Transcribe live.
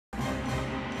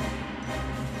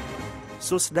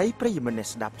សួស្តីប្រិយមិត្តអ្នក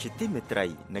ស្ដាប់ជាទីមេត្រី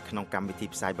នៅក្នុងកម្មវិធី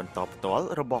ផ្សាយបន្តផ្ទាល់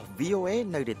របស់ VOA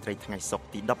នៅរាត្រីថ្ងៃសុក្រ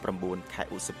ទី19ខែ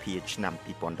ឧសភាឆ្នាំ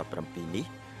2017នេះ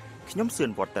ខ្ញុំសឿន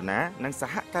វឌ្ឍនានិងស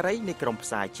ហការីនៃក្រុមផ្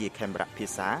សាយជាខេមរៈភា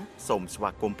សាសូមស្វា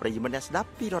គមន៍ប្រិយមិត្តអ្នកស្ដាប់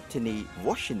ពីរដ្ឋធានី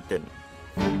Washington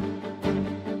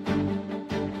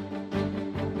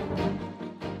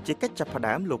ជាកិច្ចចាប់ផ្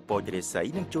ដើមលោកពូជរិស័យ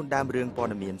នឹងជូនដើមរឿងព័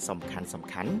ត៌មានសំ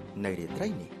ខាន់ៗនៅរាត្រី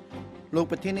នេះលោក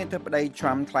ប្រធានាធិបតី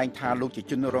Trump ថ្លែងថាលោកជា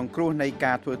ជនរងគ្រោះនៃ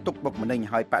ការធ្វើទុកបុកម្នេញ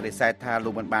ហើយបដិសេធថាលោ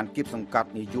កមិនបានគៀបសង្កត់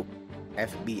នាយក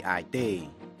FBI ទេ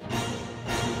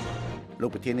លោក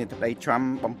ប្រធានាធិបតី Trump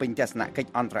បំពេញទស្សនកិច្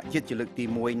ចអន្តរជាតិជាលើកទី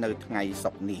1នៅថ្ងៃ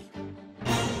សុក្រនេះ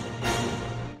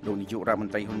លោកនាយករដ្ឋម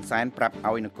ន្ត្រីហ៊ុនសែនប្រាប់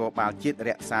ឲ្យនគរបាលជាតិរ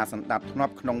ក្សាសណ្ដាប់ធ្នា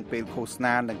ប់ក្នុងពេលឃោស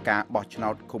នានឹងការបោះឆ្នោ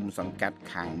តឃុំសង្កាត់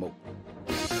ខាងមុខ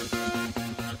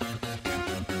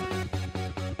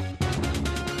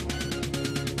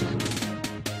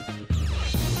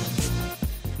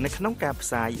នៅក្នុងការផ្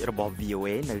សាយរបស់ VOA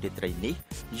នៅរាត្រីនេះ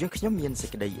យើងខ្ញុំមានសេច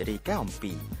ក្តីរាយការណ៍អំ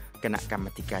ពីគណៈកម្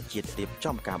មាធិការជាតិរៀប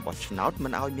ចំការបោះឆ្នោតមិ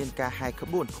នឲ្យមានការហែកក្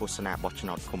បួនឃោសនាបោះឆ្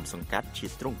នោតឃុំសង្កាត់ជា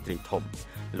ទ្រង់ទ្រាយធំ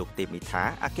លោកទេពមីថា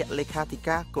អគ្គលេខាធិ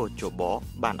ការកោជប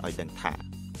បានឲ្យដឹងថា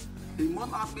ពីមុន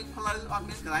អត់មានផ្លូវអត់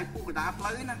មានកន្លែងពុះកណ្ដាលផ្លូ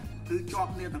វណាគឺជាប់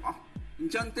គ្នាទាំងអស់អ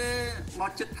ញ្ចឹងទេម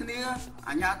កចិត្តគ្នា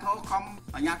អាជ្ញាធរខំ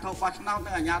អាជ្ញាធរបោះឆ្នោត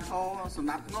និងអាជ្ញាធរសម្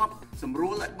រាប់ងាប់សម្រួ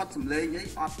លឲ្យបិទសម្លេងអី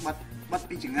អត់បិទ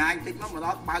ពីចងាយបន្តិចមកដ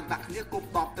ល់បើកដាក់គ្នាគប់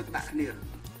ដបទឹកដាក់គ្នា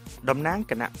តំណាង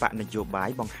គណៈបកនយោបាយ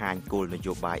បង្ហាញគោលន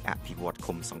យោបាយអភិវឌ្ឍ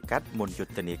ឃុំសង្កាត់មុនយុ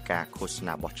ទ្ធនាការឃោស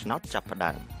នាបោះឆ្នោតចាប់ផ្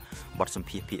ដើមបទសម្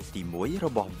ភាសន៍ភាគទី1រ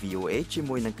បស់ VOA ជា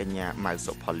មួយនឹងកញ្ញាម៉ៅ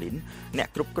សុផូលីនអ្នក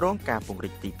គ្រប់គ្រងការពង្រី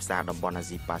កទីផ្សារតំបន់អា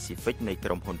ស៊ីប៉ាស៊ីហ្វិកនៃក្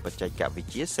រុមហ៊ុនបច្ចេកវិ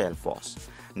ទ្យា Salesforce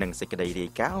និងសេចក្តីរា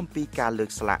យការណ៍អំពីការលើ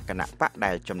កស្លាកគណៈបក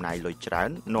ដែលចំណាយលុយច្រើន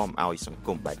នាំឲ្យសង្គ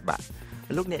មបែកបាក់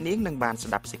លោកអ្នកនាងនឹងបាន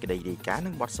ស្ដាប់សេចក្តីរាយការណ៍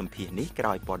និងបទសម្ភាសន៍នេះក្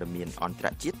រោយព័ត៌មានអន្តរ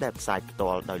ជាតិដែលផ្សាយផ្ទា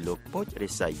ល់ដោយលោកពូជរិ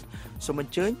ស័យសូមអ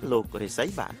ញ្ជើញលោករិស័យ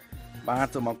បាទ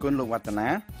សូមអរគុណលោកវឌ្ឍនា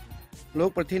លោក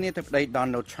ប្រធានាធិបតី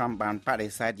Donald Trump បានបដិ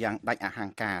សេធយ៉ាងដាច់អហ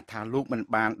ង្ការថាលោកមិន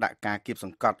បានដាក់ការគៀបស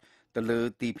ង្កត់ទៅលើ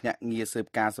ទីភ្នាក់ងារស៊ើប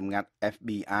ការសម្ងាត់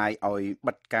FBI ឲ្យ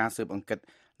បិទការស៊ើបអង្កេត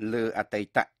លើអតី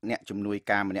តអ្នកជំនួយ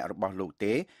ការម្នាក់របស់លោក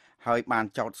ទេហើយបាន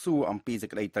ចោទសួរអំពីសេច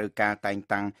ក្តីត្រូវការតែង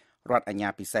តាំងរដ្ឋអាជ្ញា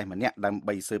ពិសេសម្នាក់ដើម្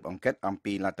បីស៊ើបអង្កេតអំ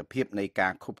ពីលទ្ធភាពនៃកា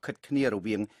រខុបខិតគ្នារ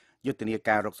វាងយុទ្ធនា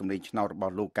ការរកសម្លេងឆ្នោតរប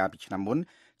ស់លោកកាលពីឆ្នាំមុន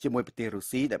ជាមួយប្រទេសរុ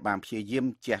ស្ស៊ីដែលបានព្យាយាម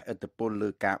ជះឥទ្ធិពលលើ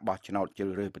ការបោះឆ្នោតជ្រើ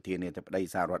សរើសប្រធានាធិបតី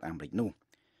សហរដ្ឋអាមេរិកនោះ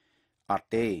អត់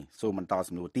ទេសូមបន្ត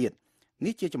សំណួរទៀត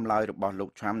នេះជាចម្លើយរបស់លោក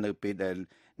Trump នៅពេលដែល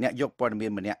អ្នកយកព័ត៌មា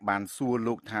នម្នាក់បានសួរ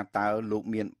លោកថាតើលោក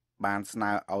មានបានស្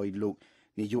នើឲ្យលោក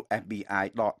នាយក FBI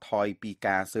ដកថយពី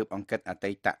ការស៊ើបអង្កេតអ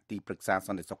តីតទីប្រឹក្សាស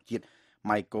ន្តិសុខជាតិ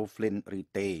Michael Flynn ឬ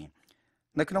ទេ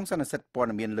នៅក្នុងសន្និសីទព័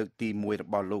ត៌មានលើកទី1រ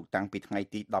បស់លោកតាំងពីថ្ងៃ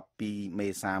ទី12មេ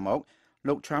សាមក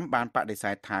លោក Trump បានបដិ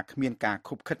សេធថាគ្មានការ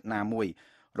ខុបខិតណាមួយ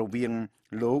រវាង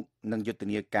លោកនិងយុទ្ធ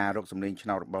នាការរកសម្លេងឆ្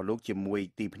នោតរបស់លោកជាមួយ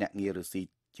ភ្នាក់ងាររុស្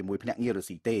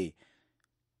ស៊ីទេ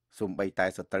សូម្បីតែ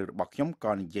សត្រូវរបស់ខ្ញុំ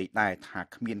ក៏និយាយដែរថា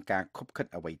គ្មានការខុបខិត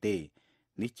អ្វីទេ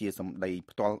នេះជាសម្ដី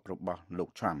ផ្ទាល់របស់លោក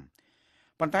Trump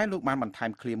ប៉ុន្តែលោកបានបន្ថែ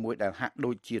មឃ្លាមួយដែលហាក់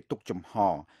ដូចជាទុកចំហ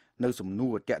នៅសំណួ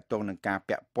រទាក់ទងនឹងការ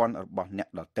ពាក់ព័ន្ធរបស់អ្នក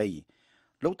ដទៃ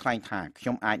លោកថ្លែងថាខ្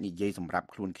ញុំអាចនិយាយសម្រាប់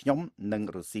ខ្លួនខ្ញុំនិង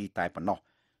រុស្ស៊ីតែប៉ុណ្ណោះ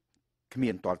គ្មា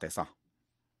នទាល់តែសោះ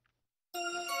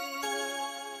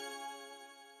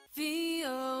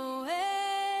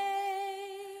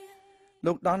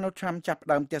លោក Donald Trump ចាប់ផ្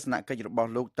ដើមទស្សនកិច្ចរបស់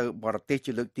លោកទៅបរទេស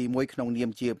ជាលើកទី1ក្នុងនាម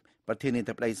ជាប្រធានា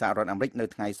ធិបតីសហរដ្ឋអាមេរិកនៅ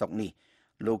ថ្ងៃសុក្រនេះ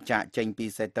លោកចាកចេញពី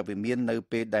សេតវិមាននៅ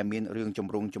ពេលដែលមានរឿងច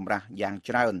ម្រូងចម្រាសយ៉ាង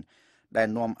ច្រើនដែល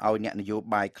នាំឲ្យអ្នកនយោ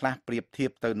បាយខ្លះប្រៀបធៀ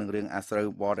បទៅនឹងរឿងអាស្រូវ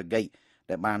Watergate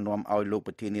ដែលបាននាំឲ្យលោក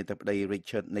ប្រធានាធិបតី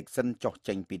Richard Nixon ចុះ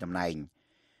ចេញពីតំណែង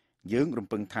យើងរំ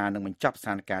ពឹងថានឹងបញ្ចប់ស្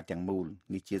ថានភាពទាំងមូល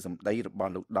នេះជាសម្ដីរប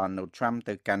ស់លោក Donald Trump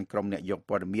ទៅកាន់ក្រុមអ្នកយក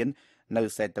ព័ត៌មាននៅ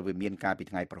សេតវិមានកាលពី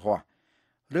ថ្ងៃព្រហស្បតិ៍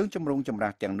រឿងចម្រូងចម្រា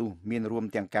សទាំងនោះមានរួម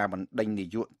ទាំងការបណ្ដេញនា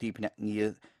យកទីភ្នាក់ងារ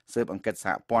ស៊ើបអង្កេតស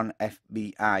ហព័ន្ធ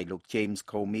FBI លោក James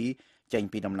Comey ចេញ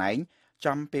ពីតំណែង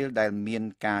ចំពេលដែលមាន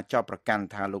ការចោទប្រកាន់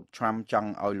ថាលោក Trump ចង់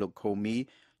ឲ្យលោក Comey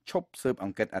ឈប់ស៊ើបអ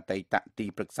ង្កេតអតីតទី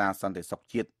ប្រឹក្សាសន្តិសុខ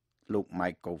ជាតិលោក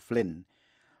Michael Flynn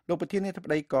លោកប្រធានាធិប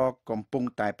តីក៏កំពុង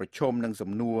តែប្រឈមនឹង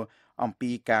សំណួរអំ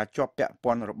ពីការជាប់ពាក់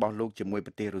ព័ន្ធរបស់លោកជាមួយ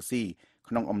ប្រទេសរុស្ស៊ី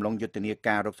ក្នុងអំឡុងយុទ្ធនា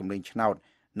ការរកសម្លេងឆ្នោត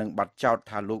និងបទចោទ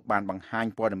ថាលោកបានបង្ហាញ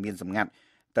ព័ត៌មានសម្ងាត់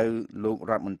ទៅលោក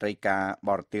រដ្ឋមន្ត្រីការ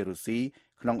បរទេសរុស្ស៊ី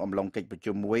ក្នុងអំឡុងកិច្ចប្រ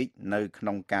ជុំមួយនៅក្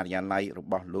នុងការិយាល័យរ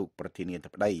បស់លោកប្រធានា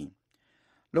ធិបតី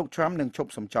លោក Trump នឹងឈ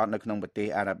ប់សម្ចតនៅក្នុងប្រទេស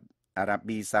អារ៉ា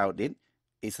ប៊ីសាអូឌីត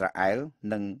អ៊ីស្រាអែល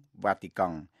និងវ៉ាទីក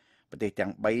ង់ប្រទេសទាំ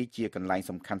ង3ជាកន្លែង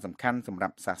សំខាន់សម្រា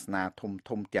ប់សាសនា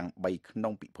ធំទាំង3ក្នុ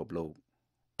ងពិភពលោក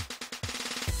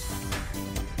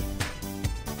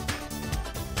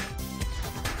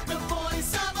The Voice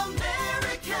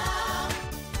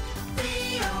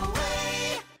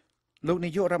លោកនា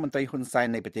យករដ្ឋមន្ត្រីហ៊ុនសែន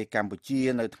នៃប្រទេសកម្ពុជា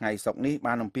នៅថ្ងៃសុក្រនេះ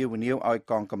បានអំពាវនាវឲ្យ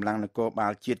កងកម្លាំងនគរបា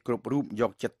លជាតិគ្រប់រូបយ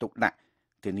កចិត្តទុកដាក់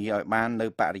ធានាឲ្យបាននៅ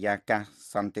បរិយាកាស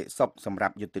សន្តិសុខសម្រា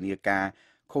ប់យុទ្ធនាការ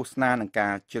ឃោសនានិងកា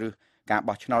រ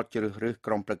បោះឆ្នោតជ្រើសរើស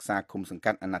ក្រុមប្រឹក្សាឃុំសង្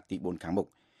កាត់អាណត្តិទី4ខាងមុខ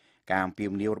ការអំពាវ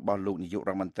នាវរបស់លោកនាយក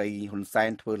រដ្ឋមន្ត្រីហ៊ុនសែ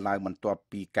នធ្វើឡើងបន្ទាប់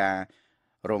ពីការ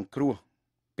រងគ្រោះ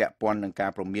ពាក់ព័ន្ធនឹងការ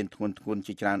ព្រមានធ្ងន់ធ្ងរ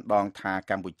ជាច្រើនដងថា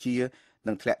កម្ពុជា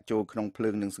នឹងធ្លាក់ចូលក្នុងភ្លើ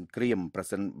ងនឹងសង្គ្រាមប្រ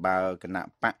សិនបើគណៈ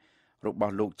បករប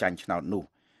ស់លោកចាញ់ឆ្នោតនោះ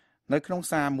នៅក្នុង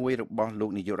សារមួយរបស់លោ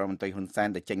កនាយករដ្ឋមន្ត្រីហ៊ុនសែន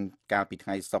ដែលចេញកាលពីថ្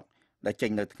ងៃសុក្រនៅ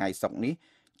ថ្ងៃសុក្រនេះ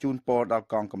ជូនពរដល់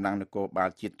កងកម្លាំងនគរបាល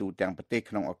ជាតិទូទាំងប្រទេស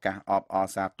ក្នុងឱកាសអបអរ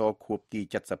សាទរខួបទី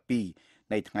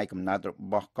72នៃថ្ងៃកំណើតរ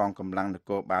បស់កងកម្លាំងន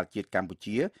គរបាលជាតិកម្ពុ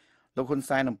ជាលោកហ៊ុន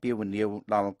សែនអំពាវនាវ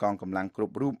ដល់កងកម្លាំងគ្រ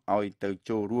ប់រូបឲ្យទៅ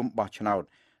ចូលរួមបោះឆ្នោត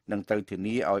និងត្រូវធា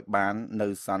នាឲ្យបាននៅ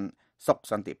សុខ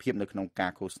សន្តិភាពនៅក្នុងកា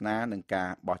រឃោសនានិងការ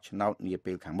បោះឆ្នោតនា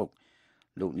ពេលខាងមុខ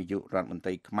លោកនាយករដ្ឋមន្ត្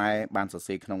រីខ្មែរបានសរ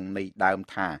សេរក្នុងន័យដើម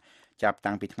ថាចាប់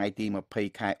តាំងពីថ្ងៃទី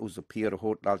20ខែឧសភារហូ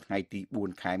តដល់ថ្ងៃទី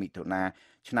4ខែមិថុនា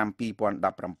ឆ្នាំ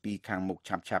2017ខាងមុខ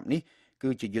ឆាប់ៗនេះគឺ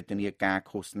ជាយុទ្ធនាការ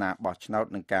ឃោសនាបោះឆ្នោត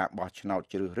និងការបោះឆ្នោត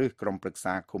ជ្រើសរើសក្រុមប្រឹក្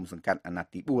សាឃុំសង្កាត់អាណត្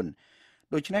តិទី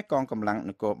4ដូច្នេះកងកម្លាំង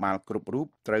នគរបាលគ្រប់រូប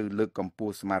ត្រូវលើកកម្ព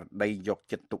ស់ស្មារតីយក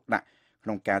ចិត្តទុកដាក់ក្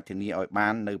នុងការធានាឲ្យបា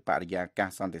ននៅបរិយាកាស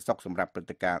សន្តិសុខសម្រាប់ព្រឹត្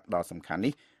តិការណ៍ដ៏សំខាន់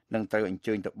នេះនឹងត្រូវអញ្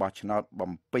ជើញទៅបោះឆ្នោត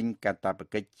បំពេញកាតព្វ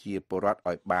កិច្ចជាពលរដ្ឋ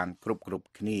ឲ្យបានគ្រប់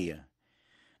គ្នា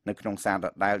នៅក្នុងសារដ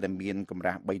ដែលដែលមានកម្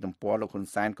រាស់3ទំព័រលោកហ៊ុន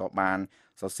សែនក៏បាន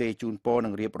សរសេរជូនពរនិ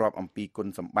ងរៀបរាប់អំពីគុណ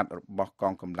សម្បត្តិរបស់ក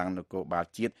ងកម្លាំងនគរបាល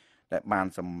ជាតិដែលបាន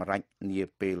សម្រេចនា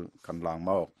ពេលកន្លង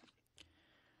មក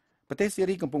ប្រទេសសេ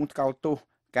រីកំពុងថ្កោលទោស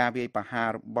ការវាយប្រហារ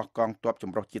របស់កងទ័ពច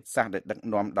ម្រុះជាតិសាសន៍ដែលដឹក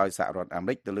នាំដោយសហរដ្ឋអា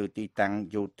មេរិកទៅលើទីតាំង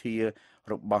យោធា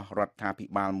របស់រដ្ឋាភិ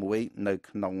បាលមួយនៅ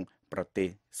ក្នុងប្រទេស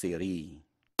សេរី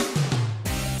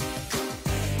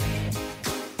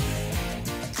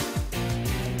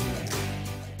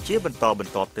ជាបន្ត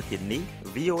ទៅទៀតនេះ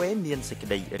VOA មានសេចក្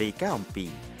តីរាយការណ៍អំពី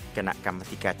គណៈកម្មា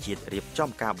ធិការជាតិរៀបចំ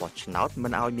ការបោះឆ្នោតមិ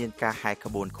នឲ្យមានការហែក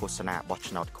ក្បួនឃោសនាបោះ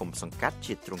ឆ្នោតឃុំសង្កាត់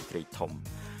ជាទ្រង់ទ្រាយធំ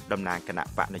តំណាងគណៈ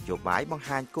បកនយោបាយបង្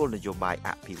ហាញគោលនយោបាយអ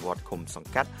ភិវឌ្ឍឃុំស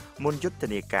ង្កាត់មុនយុទ្ធ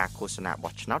នាការឃោសនា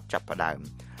បោះឆ្នោតចាប់ផ្ដើម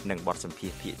និងបទសម្ភា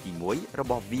សន៍ភាគទី1រ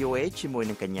បស់ VOA ជាមួយ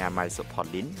នឹងកញ្ញាម៉ៅសុផុល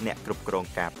លីនអ្នកគ្រប់គ្រង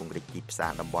ការពង្រីកទីផ្សា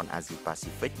រតំបន់អាស៊ីប៉ាស៊ី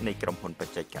ហ្វិកនៃក្រុមហ៊ុនប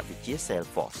ច្ចេកវិទ្យា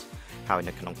Salesforce ហើយ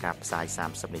នៅក្នុងការផ្សាយ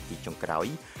30នាទីចុងក្រោយ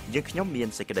យើងខ្ញុំមាន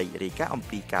សេចក្តីរាយការណ៍អំ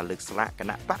ពីការលើកស្លាកគ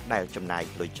ណៈបកដែលចំណាយ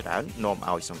លុយច្រើននាំ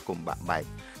ឲ្យសង្គមបាក់បែក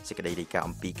សេចក្តីរាយការណ៍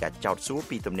អំពីការចោទសួរ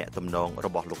ពីទំនាក់ទំនងរ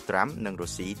បស់លោកត្រាំនិងរុ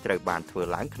ស្ស៊ីត្រូវបានធ្វើ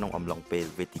ឡើងក្នុងអំឡុងពេល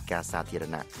វេទិកាសាធារ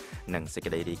ណៈនិងសេច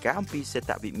ក្តីរាយការណ៍អំពីសេ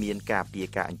តវិមានការពារ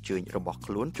ការអញ្ជើញរបស់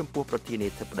ខ្លួនចំពោះប្រធានា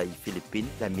ធិបតីហ្វីលីពីន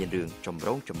ដែលមានរឿងចម្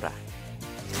រូងចម្រាស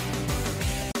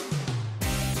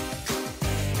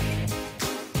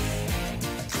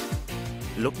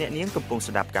លោកអ្នកនាងកំពុង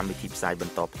ស្ដាប់កម្មវិធីផ្សាយប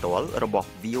ន្តផ្ទាល់របស់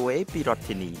VOA ពីរដ្ឋ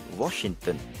ធានី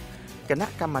Washington គណៈ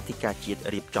កម្មាធិការជាតិ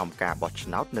រៀបចំការបោះឆ្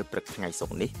នោតនៅព្រឹកថ្ងៃសុ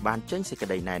ក្រនេះបានចេញសេចក្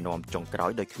តីណែនាំចុងក្រោ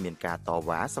យដោយគ្មានការត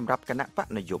វ៉ាសម្រាប់គណៈបក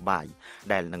នយោបាយ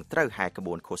ដែលនឹងត្រូវហែកក្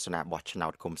បួនឃោសនាបោះឆ្នោ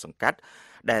តឃុំសង្កាត់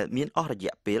ដែលមានអស់រ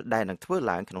យៈពេលដែលនឹងធ្វើ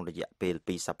ឡើងក្នុងរយៈពេល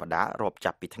2សប្តាហ៍រាប់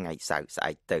ចាប់ពីថ្ងៃសៅរ៍ស្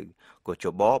អែកទៅកោជ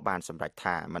បបានសម្រេច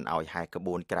ថាមិនឲ្យហែកក្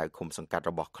បួនក្រៅឃុំសង្កាត់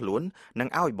របស់ខ្លួននិង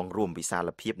ឲ្យបង្រួមវិសាល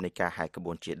ភាពនៃការហែកក្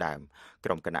បួនជាដើមក្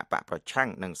រុមគណៈបកប្រឆាំង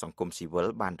និងសង្គមស៊ីវិល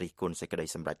បានរិះគន់សេចក្តី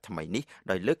សម្រេចថ្មីនេះ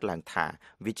ដោយលើកឡើងថា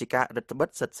វិជាការរដ្ឋបិទ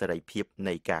សិទ្ធិសេរីភាព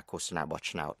នៃការឃោសនាបោះ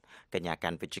ឆ្នោតកញ្ញាកា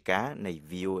ន់វិជាការនៃ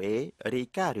VOA រាយ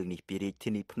ការណ៍រឿងនេះពីរាជ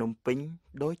ធានីភ្នំពេញ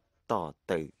ដូចត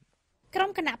ទៅក្រុម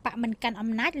គណៈបកមិនកាន់អំ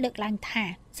ណាចលើកឡើងថា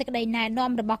សេចក្តីណែ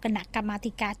នាំរបស់គណៈកម្មា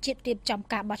ធិការជាតិរៀបចំ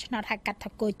ការបោះឆ្នោតហៅកាត់ថា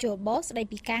កោជបស្តី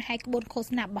ពីការហែកក្បួនឃោស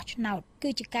នាបោះឆ្នោតគឺ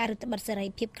ជាការរឹតបន្តឹងសេរី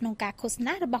ភាពក្នុងការឃោស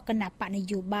នារបស់គណៈបកន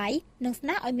យោបាយនិងស្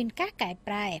នើឲ្យមានការកែ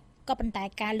ប្រែក៏ប៉ុន្តែ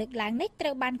ការលើកឡើងនេះត្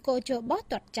រូវបានកោជប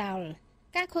ទាត់ចោល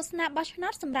ការឃោសនាបោះឆ្នោ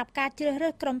តសម្រាប់ការជ្រើសរើ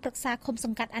សក្រុមប្រឹក្សាឃុំស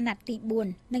ង្កាត់អាណត្តិទី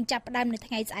4នឹងចាប់ផ្ដើមនៅ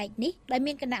ថ្ងៃស្អែកនេះដោយ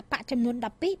មានគណៈបកចំនួន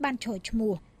12បានចូលឈ្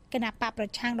មោះគណៈបកប្រ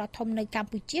ឆាំងដ៏ធំនៅកម្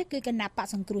ពុជាគឺគណៈបក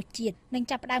សង្គ្រោះជាតិនឹង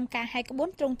ចាប់ផ្ដើមការហែកក្បួន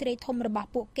ទ្រង់ទ្រាយធំរបស់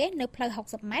ពួកគេនៅផ្លូវ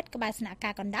60ម៉ែត្រក្បែរស្នាក់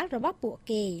ការកណ្ដាលរបស់ពួក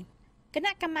គេគ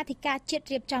ណៈកម្មាធិការជាតិ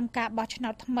រៀបចំការបោះឆ្នោ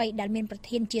តថ្មីដែលមានប្រ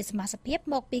ធានជាសមាជិក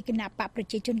មកពីគណៈបកប្រ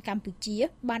ជាជនកម្ពុជា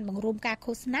បានបង្រួមការ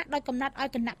ឃោសនាដោយកំណត់ឲ្យ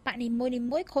គណៈបកនី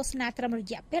មួយៗឃោសនាត្រឹមរ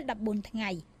យៈពេល14ថ្ងៃ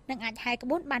និងអាចហែកក្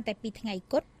បួនបានតែ2ថ្ងៃ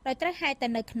គត់ដោយត្រូវហែកតែ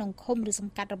នៅក្នុងឃុំឬស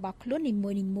ង្កាត់របស់ខ្លួននីមួ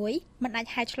យៗមិនអាច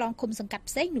ហែកឆ្លងឃុំសង្កាត់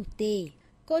ផ្សេងនោះទេ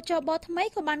កោជបថ្មី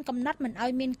ក៏បានកំណត់មិនឲ្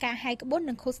យមានការហែកក្បួន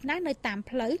និងឃោសនានៅតាម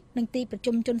ផ្លូវនិងទីប្រ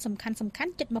ជុំជនសំខាន់ៗ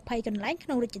ជិត20កន្លែងក្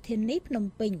នុងរាជធានីភ្នំ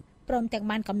ពេញព្រមទាំង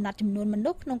បានកំណត់ចំនួនម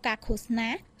នុស្សក្នុងការឃោសនា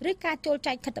ឬការចូល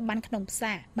ចែកខិត្តប័ណ្ណក្នុងផ្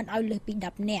សារមិនឲ្យលើសពី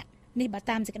10នាក់ នេះបើ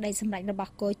តាមសេចក្តីសម្រេចរប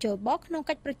ស់គូជបក្នុង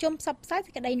កិច្ចប្រជុំផ្សព្វផ្សាយសេ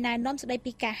ចក្តីណែនាំស្តី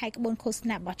ពីការហែកក្បួនឃោស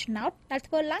នាបោះឆ្នោតដែល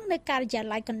ធ្វើឡើងនៅការិយា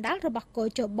ល័យកណ្ដាលរបស់គូ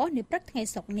ជបនាព្រឹកថ្ងៃ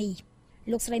សុក្រនេះ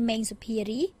លោកស្រីមេងសុភា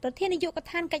រីប្រធាននាយកដ្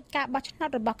ឋានកិច្ចការបោះឆ្នោត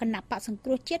របស់គណៈបក្សសង្គ្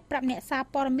រោះជាតិប្រាប់អ្នកសារ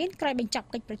ព័ត៌មានក្រោយបញ្ចប់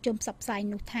កិច្ចប្រជុំផ្សព្វផ្សាយ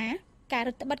នោះថាការរ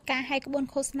ដ្ឋបတ်ការហែកក្បួន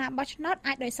ឃោសនាបោះឆ្នោត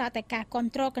អាចដោយសារតែការគ្រប់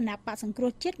គ្រងគណៈបក្សសង្គ្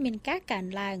រោះជាតិមានការកើន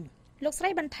ឡើងលោកស្រី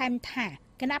បន្ថែមថា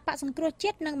គណៈបក្សសង្គ្រោះជា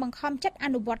តិនឹងបង្ខំចិត្តអ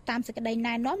នុវត្តតាមសេចក្តី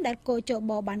ណែនាំដែលគូជ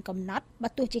បបានកំណត់បើ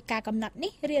ទោះជាការកំណត់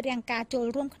នេះរារាំងការចូល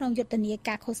រួមក្នុងយុទ្ធនា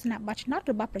ការឃោសនាបោះឆ្នោត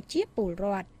របស់ប្រជាពលរ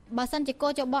ដ្ឋបើសិនជាគូ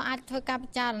ជបអាចធ្វើការពិ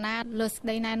ចារណាលើសេចក្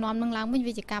តីណែនាំនឹងឡើងវិញ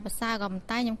វាជាការប្រសើរក៏ប៉ុន្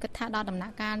តែខ្ញុំគិតថាដល់ដំណា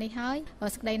ក់កាលនេះហើយ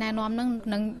សេចក្តីណែនាំ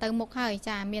នឹងទៅមុខហើយ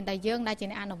ចាមានតែយើងដែលជា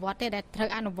អ្នកអនុវត្តទេដែលត្រូវ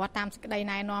អនុវត្តតាមសេចក្តី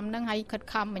ណែនាំនឹងហើយខិត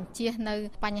ខំបញ្ជៀសនៅ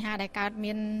បញ្ហាដែលកើត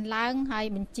មានឡើងហើយ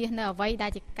បញ្ជៀសនៅអ្វីដែ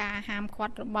លជាការហាមឃា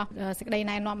ត់របស់សេចក្តី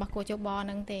ណែនាំរបស់គូជប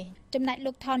នឹងទេចំណែក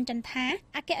លោកថនចន្ទថា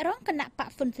អគ្គរងគណៈបក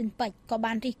ហ៊ុនស៊ិនពេជ្រក៏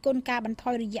បានរិះគន់ការបន្ថ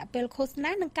យរយៈពេលឃោស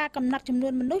នានិងការកំណត់ចំនួ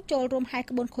នមនុស្សចូលរួមហែក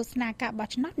ក្បួនឃោសនាការបោះ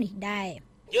ឆ្នោតនេះដែរ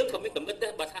យើងក៏មានកំណត់ដែ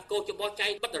របើថាគោចបោះចៃ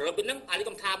បាត់រឹបហ្នឹងអានេះខ្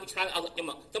ញុំថាមួយឆ្លើយឲ្យខ្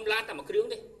ញុំឡានតែមួយគ្រឿង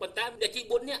ទេប៉ុន្តែអ្នកជី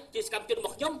4នេះជាសកម្មជនរប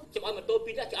ស់ខ្ញុំឲ្យម៉ូតូ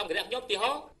2នាក់ជាអង្គរៈខ្ញុំទី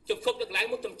ហោខ្ញុំឈប់លើកឡើង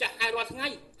មុខខ្ញុំចាស់ហើយរាល់ថ្ងៃ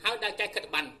ហើយដែលចែកខិត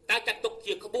បានតែចាត់ទុក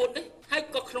ជាក្បួនទេហើយ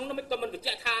ក៏ក្នុងនោះក៏មិនបញ្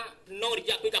ជាក់ថានៅរ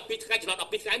យៈពេល12ថ្ងៃចន្លោះ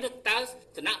12ថ្ងៃនោះតើ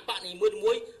គណៈបកនី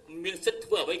មួយមានសិទ្ធិធ្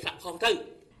វើអ្វីខ្លះផងទៅ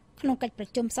ក្នុងកិច្ចប្រ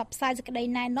ជុំផ្សព្វផ្សាយសេចក្តី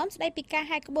ណែនាំស្តីពីការ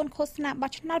ហែកក្បួនឃោសនាបោះ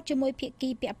ឆ្នោតជាមួយភាគី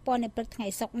ពាក់ព័ន្ធនៅព្រឹកថ្ងៃ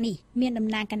សុក្រនេះមានតំ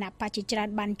ណាងគណៈបកជាច្រើន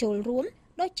បានចូលរួម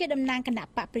ដូចជាតំណាងគណៈ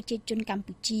បកប្រជាជនកម្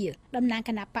ពុជាតំណាង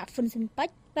គណៈបកហ៊ុនស៊ិនពេ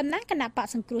ជ្រតំណាងគណៈបក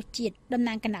សង្គ្រោះជាតិតំ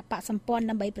ណាងគណៈបកសម្ព័ន្ធ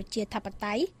ដើម្បីប្រជាធិប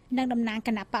តេយ្យនិងតំណាងគ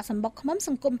ណៈបកសម្បុកឃ្មុំស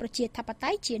ង្គមប្រជាធិបតេ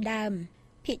យ្យជាដើម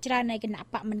ភាគច្រើននៃគណៈ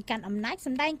បកមិនកាន់អំណាចស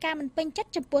ម្ដែងការមិនពេញចិត្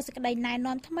តចំពោះសេចក្តីណែ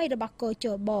នាំថ្មីរបស់គូជ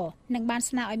បនិងបាន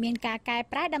ស្នើឲ្យមានការកែ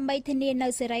ប្រែដើម្បីធានានូ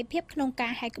វសេរីភាពក្នុងកា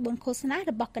រហែកក្បួនឃោសនា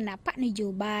របស់គណៈបកនយោ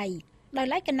បាយដោយ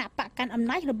ឡែកគណៈបកកាន់អំ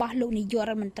ណាចរបស់លោកនាយក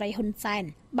រដ្ឋមន្ត្រីហ៊ុនសែន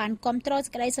បានគាំទ្រសេ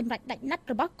ចក្តីសម្រេចដាច់ណាត់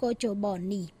របស់គូជប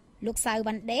នេះលោកសៅ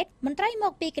វ៉ាន់ដេតមន្ត្រីម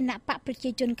កពីគណៈបកប្រជា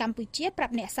ជនកម្ពុជាប្រា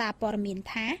ប់អ្នកសារព័ត៌មាន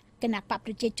ថាគណៈបក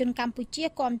ប្រជាជនកម្ពុជា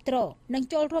គាំទ្រនិង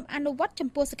ចូលរួមអនុវត្តចំ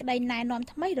ពោះសេចក្តីណែនាំ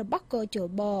ថ្មីរបស់គូជ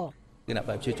បគណៈបក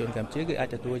ប្រជាជនកម្ពុជាគឺអាច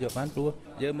ទទួលយកបានព្រោះ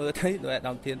យើងមើលទៅដោយអា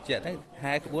ដាមធានជាក់ហ្នឹង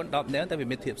ហែក្បួន10នាក់តែវា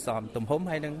មានធៀបសមទំហំ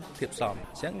ហើយនឹងធៀបសម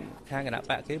អញ្ចឹងខាងគណៈ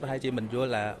បកគេប្រហែលជាមិនយល់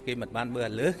ថាគេមិនបានមើល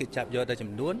លើគេចាប់យកតែ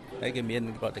ចំនួនហើយគេមាន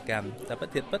ប្រតិកម្មតែពិត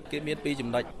ធៀបពិតគេមាន2ចំ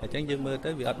ណុចអញ្ចឹងយើងមើលទៅ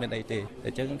វាអត់មានអីទេអ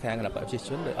ញ្ចឹងខាងគណៈបកប្រជាជ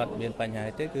នដូចអត់មានបញ្ហា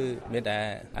ទេគឺមានតែ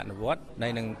អនុវត្ត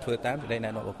និងធ្វើតាមសេចក្តីណែ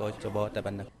នាំរបស់ចបតែ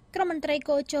ប៉ុណ្ណឹងក្រុមមន្ត្រី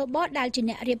គោជបដែលជា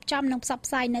អ្នករៀបចំនិងផ្សព្វ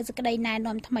ផ្សាយនៅសេចក្តីណែ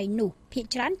នាំថ្មីនោះភាគ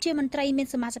ច្រើនជាមន្ត្រីមាន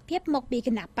សមាជិកមកពីគ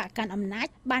ណៈបកកាន់អំណាច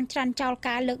បានច្រានចោល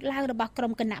ការលើកឡើងរបស់ក្រុ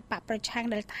មគណៈបកប្រឆាំង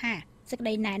ដែលថាសេចក្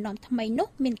តីណែនាំថ្មីនោះ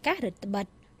មានការរឹតបន្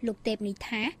តឹងលោកទេពនី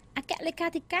ថាអគ្គលេខា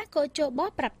ធិការគោជប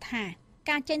ប្រាប់ថា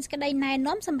ការចេញសេចក្តីណែ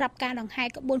នាំសម្រាប់ការដង្ហែ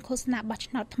ក្បួនឃោសនាបោះ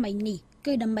ឆ្នោតថ្មីនេះ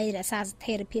គឺដើម្បីរក្សាស្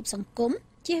ថិរភាពសង្គម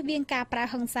ជៀសវាងការប្រើ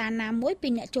ហិង្សាណាមួយពី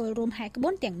អ្នកចូលរួមហែក្បួ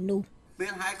នទាំងនោះពេ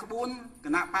លហែកក្បួនគ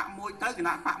ណៈបកមួយទៅគ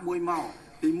ណៈបកមួយមក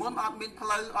ពីមុនអត់មានផ្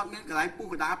លូវអត់មានកន្លែងពុះ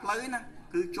កណ្ដាលផ្លូវណា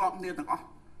គឺជាប់គ្នាទាំងអស់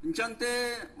អញ្ចឹងទេ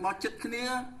មកចិត្តគ្នា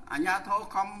អាជ្ញាធរ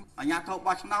ខំអាជ្ញាធរ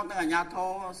បោះឆ្នោតនិងអាជ្ញាធ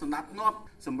រសម្រាប់ងាប់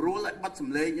សម្រួលឲ្យបិទស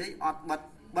ម្លេងអីអត់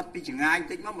បិទពីចង្ងាយបន្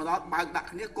តិចមកដល់បើកដាក់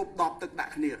គ្នាគប់ដបទឹកដា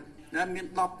ក់គ្នាណាមាន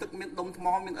ដបទឹកមានដុំថ្ម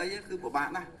មានអីគឺពិបាក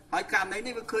ណាស់ហើយករណី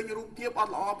នេះវាឃើញរូបភាពអ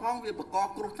ត់ល្អផងវាបង្ក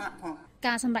គ្រោះថ្នាក់ផង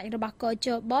ការសម្ដែងរបស់កោជ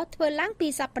បធ្វើឡើងពី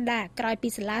សប្តាហ៍ក្រោយពី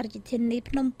សាលារាជធានី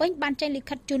ភ្នំពេញបានចេញលិ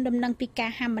ខិតជូនដំណឹងពីកា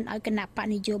រហាមមិនឲ្យគណៈបក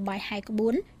នយោបាយហែកក្បួ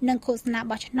ននិងឃោសនា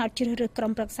បោះឆ្នោតជ្រើសរើសក្រុ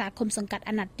មប្រឹក្សាឃុំសង្កាត់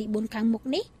អាណត្តិទី4ខាងមុខ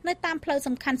នេះនៅតាមផ្លូវ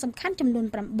សំខាន់ចំនួន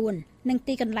9និង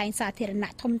ទីកន្លែងសាធារណៈ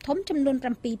ធំចំនួន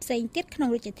7ផ្សេងទៀតក្នុង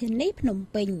រាជធានីភ្នំ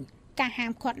ពេញការហា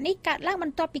មឃាត់នេះកើតឡើងប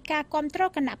ន្ទាប់ពីការគាំទ្រ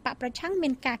គណៈបកប្រឆាំងមា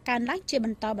នការកើនឡើងជាប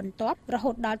ន្តបន្ទាប់រហូ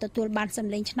តដល់ទទួលបានស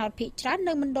ម្លេងឆ្នោតភាគច្រើន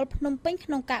នៅមណ្ឌលភ្នំពេញក្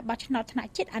នុងការបោះឆ្នោតថ្នាក់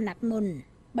ជាតិអាណត្តិមុន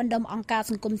បណ្ដុំអង្គការ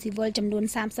សង្គមស៊ីវិលចំនួន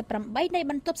38នៃ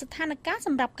បន្ទប់ស្ថានភាពស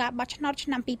ម្រាប់ការបោះឆ្នោតឆ្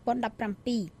នាំ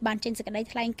2017បានចេញសេចក្តី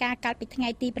ថ្លែងការណ៍កាលពីថ្ងៃ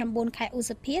ទី9ខែឧ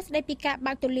សភាស្តីពីការ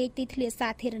បើកទូលាយទីធ្លាសា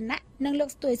ធារណៈនិងលើក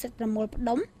ស្ទួយសិទ្ធិប្រមូលផ្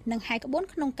ដុំនិងហែកក្បួន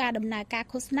ក្នុងការដំណើរការ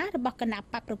ឃោសនារបស់គណៈ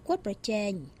បកប្រកួតប្រជែ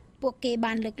ងពួកគេ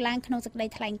បានលើកឡើងក្នុងសេចក្តី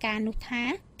ថ្លែងការណ៍នោះថា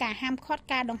ការហាមឃាត់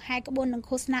ការដង្ហែក្បួននិង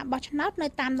ឃោសនាបោះឆ្នោតនៅ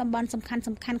តាមតំបន់សំខាន់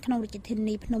ក្នុងរាជធា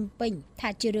នីភ្នំពេញថា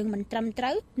ជារឿងមិនត្រឹមត្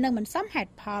រូវនិងមិនសមហេ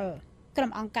តុផលក្រុ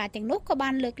មអង្គការទាំងនោះក៏បា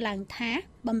នលើកឡើងថា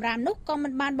បម្រាមនោះក៏មិ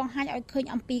នបានបង្ហាញឲ្យឃើញ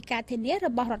អំពីការធានារ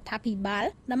បស់រដ្ឋាភិបាល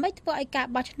ដើម្បីធ្វើឲ្យការ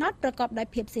បោះឆ្នោតប្រកបដោយ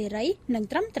ភាពសេរីនិង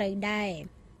ត្រឹមត្រូវដែរ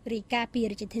រាយការណ៍ពី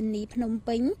រាជធានីភ្នំ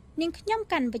ពេញនាងខ្ញុំ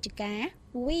កាន់វិជ្ជការ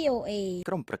VOA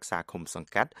ក្រុមប្រឹក្សាឃុំសង្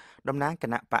កាត់តំណាងគ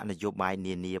ណៈបកនយោបាយ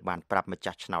នានាបានប្រាប់ម្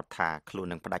ចាស់ឆ្នោតថាខ្លួន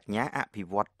នឹងបដិញ្ញាអភិ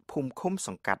វឌ្ឍភូមិឃុំស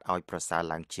ង្កាត់ឲ្យប្រសើរ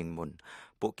ឡើងជាងមុន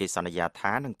ពួកគេសន្យា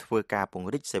ថានឹងធ្វើការព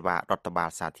ង្រីកសេវារដ្ឋបាល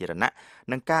សាធារណៈ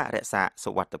និងការរក្សា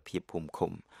សុវត្ថិភាពភូមិ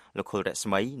ឃុំលោកខុលរស្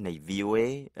មីនៃ VOA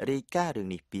រាយការណ៍រឿង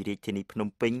នេះពីរាជធានីភ្នំ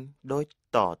ពេញដូច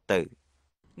តទៅ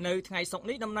នៅថ្ងៃសុក្រ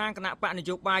នេះតំណាងគណៈបកន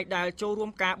យោបាយដែលចូលរួ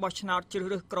មការបោះឆ្នោតជ្រើស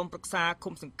រើសក្រុមប្រឹក្សា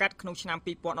ឃុំសង្កាត់ក្នុងឆ្នាំ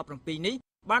2017នេះ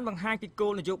បានបង្ហាញពីគោ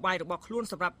លនយោបាយរបស់ខ្លួន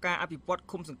សម្រាប់ការអភិវឌ្ឍ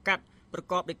ឃុំសង្កាត់ប្រ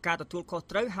កបដោយការទទួលខុស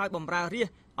ត្រូវហើយបម្រើរាស្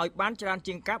ត្រឲ្យបានច្រើន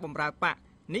ជាងការបម្រើបក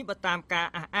នេះបើតាមការ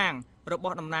អះអាងរប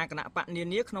ស់តំណាងគណៈបកនា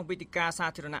នាក្នុងវេទិកាសា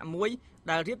ធារណៈមួយ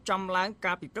ដែលរៀបចំឡើង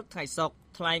កាលពីព្រឹកថ្ងៃសុក្រ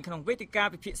ថ្លែងក្នុងវេទិកា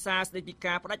ពិភាក្សាស្តីពី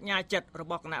ការបដិញ្ញាចិត្តរ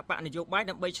បស់គណៈបកនយោបាយ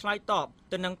ដើម្បីឆ្លើយតប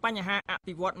ទៅនឹងបញ្ហាអ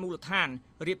ភិវឌ្ឍមូលដ្ឋាន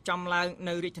រៀបចំឡើង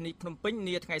នៅរាជធានីភ្នំពេញ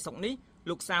នាថ្ងៃសុក្រនេះ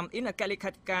លោកសាមអ៊ីនអគ្គលេខា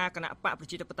ធិការគណៈបកប្រ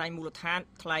ជាធិបតេយ្យមូលដ្ឋាន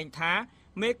ថ្លែងថា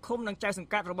មេឃុំនិងចៅស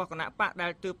ង្កាត់របស់គណៈបកដែ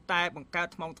លទើបតែបង្កើត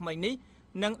ថ្មីនេះ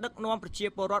នឹងដឹកនាំប្រជា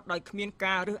ពលរដ្ឋដោយគ្មាន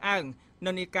ការរើសអើង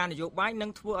នៅនៃការនយោបាយនឹ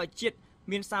ងធ្វើឲ្យជាតិ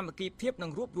មានសាមគ្គីភាពនិ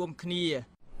ងរួបរวมគ្នា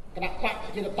គណៈបកប្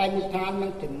រជាធិបតេយ្យមូលដ្ឋាននឹ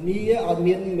ងធានាឲ្យ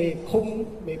មានមេឃុំ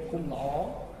ល្អ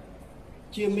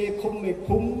ជាមេឃុំមេ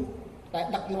ភូមិតែ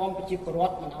ដឹកនាំប្រជាពលរ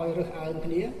ដ្ឋមិនឲ្យរើសអើង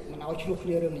គ្នាមិនឲ្យឆ្លោះគ្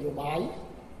នារឿងនយោបាយ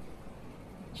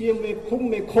ជាមេភូមិ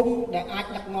មេឃុំដែលអាច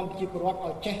ដឹកនាំប្រជាពលរដ្ឋ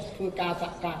ឲ្យចេះធ្វើការស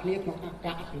ហការគ្នាក្នុង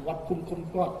ការអភិវឌ្ឍភូមិឃុំ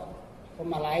គាត់កុំ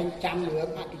មកឡែងចាំរឿង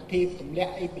អតិថិទម្លា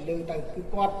ក់អីពីលើទៅគឺ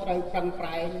គាត់ត្រូវប្រឹងប្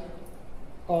រែង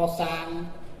កសាង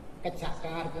កិច្ចសហ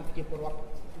ការរបស់ប្រជាពលរដ្ឋ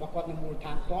របស់គាត់នៅមូលដ្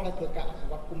ឋានផ្ទាល់ហើយធ្វើការអភិ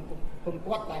វឌ្ឍភូមិ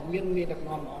គាត់ដែលមានមេដឹក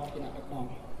នាំល្អជាអ្នកដឹកនាំ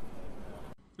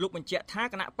លោកបញ្ជាក់ថា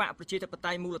គណៈបកប្រជាធិប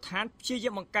តេយ្យមូលដ្ឋានព្យាយា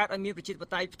មបង្កើតឲ្យមានប្រជាធិប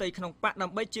តេយ្យផ្ទៃក្នុងបកដើ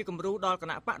ម្បីជាគំរូដល់គ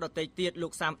ណៈបកដទៃទៀតលោ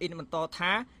កសាមអ៊ីនបន្ត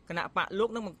ថាគណៈបកលោក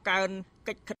នឹងបង្កើន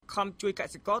កិច្ចខិតខំជួយក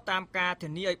សិករតាមការធា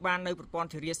នាឲ្យបាននៅប្រព័ន្ធ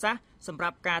ធារាសាស្ត្រសម្រា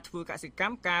ប់ការធ្វើកសិក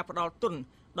ម្មការផ្ដល់ទុន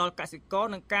ដល់កសិករ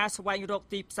និងការស្វែងរក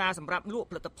ទីផ្សារសម្រាប់លក់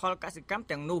ផលិតផលកសិកម្ម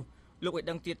ទាំងនោះលោកឲ្យ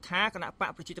ដឹងទៀតថាគណៈប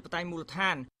កប្រជាធិបតេយ្យមូលដ្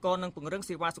ឋានក៏នឹងពង្រឹង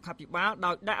សេវាសុខាភិបាល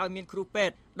ដោយដាក់ឲ្យមានគ្រូពេ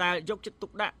ទ្យដែលយកចិត្តទុ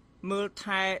កដាក់មើល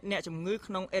ថែអ្នកជំងឺ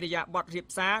ក្នុងអេរិយាបថរៀប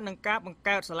សារនិងការបង្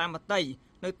កើតសាលាមត្តេយ្យ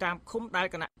នៅតាមឃុំដែល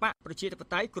គណៈបកប្រជាធិប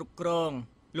តេយ្យគ្រប់គ្រង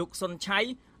លោកសុនឆៃ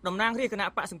តំណាងរាជគណៈ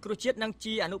បកសង្គ្រោះជាតិនិង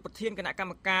ជាអនុប្រធានគណៈក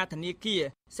ម្មការធនាគារ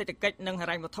សេដ្ឋកិច្ចនិងហិ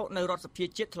រញ្ញវត្ថុនៅរដ្ឋសភា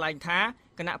ជាតិថ្លែងថា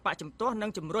គណៈបកជំទាស់នឹ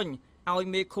ងជំរុញឲ្យ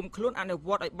មេឃុំខ្លួនអនុវ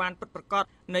ត្តឲ្យបានពិតប្រាកដ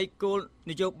នៃគោល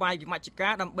នយោបាយវិមជ្ឈកា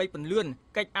រដើម្បីពន្លឿន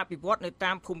កិច្ចអភិវឌ្ឍនៅ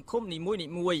តាមភូមិឃុំនីមួ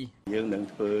យៗយើងនឹង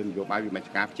ធ្វើនយោបាយវិមជ្ឈ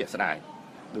ការជាក់ស្ដែង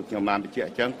ដូចខ្ញុំបានបញ្ជាក់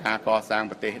អញ្ចឹងការកសាង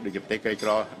ប្រទេសដូចប្រទេសក្រីក្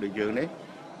រដូចយើងនេះ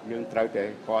យើងត្រូវតែ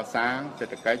កសាងសេ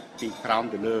ដ្ឋកិច្ចពីក្រោម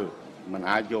ទៅលើមិន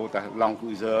អាចយកតែ long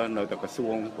cruiser នៅតែក្រសួ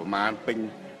ងប្រមាណពេញ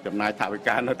ចំណាយថវិ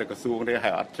កានៅតែក្រសួងទេហើ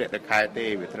យអត់ធ្លាក់ទៅខែទេ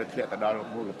វាត្រូវធ្លាក់ទៅដល់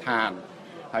មូលដ្ឋាន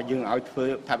ហើយយើងឲ្យធ្វើ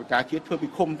ថវិកាជាតិធ្វើពី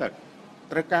ឃុំទៅ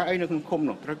ត្រូវការអីនៅក្នុងឃុំ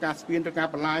នោះត្រូវការស្ពានត្រូវការ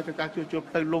បន្លាយត្រូវការជួសជុល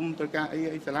ផ្លូវលំត្រូវការ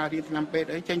អីសាលារៀនថ្នាំពេទ្យ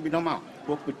អីចេញពីនោះមក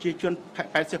ពួកប្រជាជន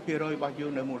 80% របស់យើ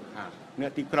ងនៅមូលដ្ឋានអ្ន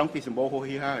កទីក្រុងទីសម្បូរហូរ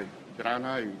ហៀហើយច្រើន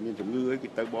ហើយមានជំងឺអីគេ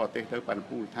ទៅបរទេសទៅបាន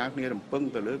មូលដ្ឋានគ្នារំពឹង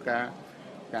ទៅលើការ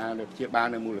ព្យាបាល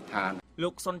នៅមូលដ្ឋានលោ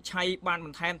កសុនឆៃបានប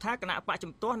ន្ថែមថាគណៈបក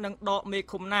ជំទាស់នឹងដកមេ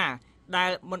ឃុំណាដែ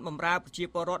លមិនបម្រើប្រជា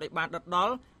ពលរដ្ឋឲ្យបានដិតដ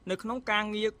ល់នៅក្នុងការ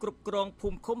ងារគ្រប់គ្រងភូ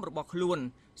មិឃុំរបស់ខ្លួន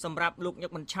សម្រាប់លោកញឹក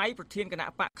បញ្ឆៃប្រធានគណៈ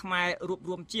បកខ្មែររួប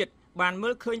រวมជាតិបានមើ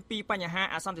លឃើញពីបញ្ហា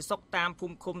អសន្តិសុខតាមភូ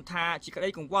មិឃុំថាជាក្តី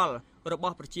កង្វល់រប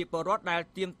ស់ប្រជាពលរដ្ឋដែល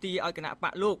ទាមទារឲ្យគណៈប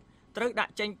កលោកត្រូវដា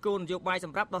ក់ចេញគោលនយោបាយស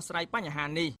ម្រាប់ដោះស្រាយបញ្ហា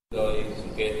នេះដោយស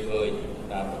ង្កេតឃើញ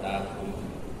តាមបណ្ដា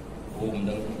ភូមិ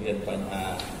នឹងមានបញ្ហា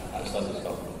អសន្តិ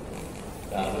សុខ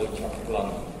ការលួចឆក់ប្ល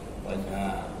ន់បញ្ហា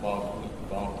ប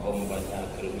ងធំបញ្ហា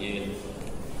គ្រឿងញៀន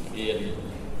មាន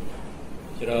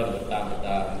ច្រើនតាមបណ្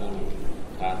ដាភូមិ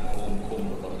ឋានភូមិឃុំ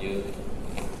របស់យើង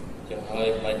ចឹងហើយ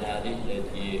បញ្ហានេះដែល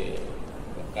ជា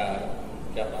ការ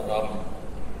ចាប់អារម្មណ៍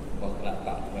របស់គណៈប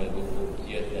កផ្នែករួម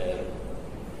ជាតិដែល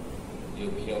យើ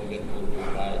ងខ្ញុំមានគោលនយោ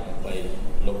បាយដើម្បី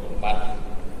លុបបំបាត់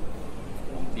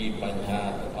ពីបញ្ហា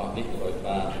ទាំងអស់នេះឲ្យ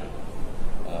បាន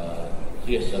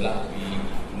ជាស្រឡះពី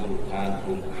មូលដ្ឋាន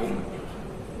ភូមិឃុំ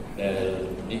ដែល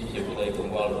នេះជាក្តីក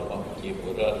ង្វល់របស់ប្រជាព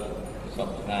លរដ្ឋសព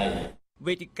ថ្ងៃ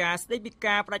វេទិកាស្តីពី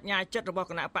ការបដិញ្ញាចិត្តរបស់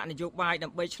គណៈបកនយោបាយដើ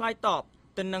ម្បីឆ្លើយតប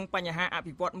ទៅនឹងបញ្ហាអ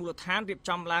ភិវឌ្ឍមូលដ្ឋានរៀប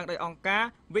ចំឡើងដោយអង្គការ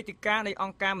វេទិកានៃអ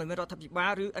ង្គការមិនមែនរដ្ឋាភិបា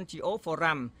លឬ NGO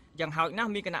Forum យ៉ាងហោចណាស់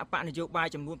មានគណៈបកនយោបាយ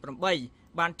ចំនួន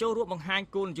8បានចូលរួមបង្ហាញ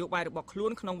គោលនយោបាយរបស់ខ្លួ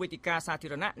នក្នុងវេទិកាសាធា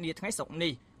រណៈនាថ្ងៃសុក្រ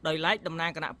នេះដោយឡែកតំណា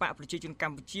ងគណៈបកប្រជាជនក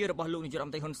ម្ពុជារបស់លោកនាយករដ្ឋម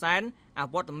ន្ត្រីហ៊ុនសែនអ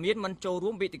វត្តមានមិនចូលរួ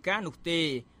មវេទិកានោះទេ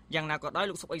យ៉ាងណាក៏ដោយ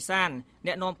លោកសុកអេសាន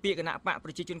អ្នកនាំពាក្យគណៈបកប្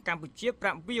រជាជនកម្ពុជាប្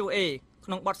រាប់ VOA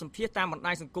ក្នុងបទសម្ភាសន៍តាមបណ្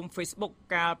ដាញសង្គម Facebook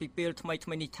កាលពីពេលថ្មី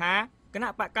ៗនេះថាគណៈ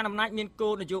បកកណ្ដាលអំណាចមានគោ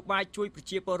លនយោបាយជួយប្រ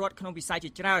ជាពលរដ្ឋក្នុងវិស័យជា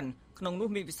ច្រើនក្នុងនោះ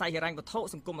មានវិស័យហិរញ្ញវត្ថុ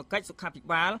សង្គមគិច្ចសុខាភិ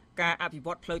បាលការអភិវ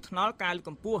ឌ្ឍផ្លូវថ្នល់ការលើកក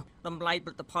ម្ពស់តម្លៃផ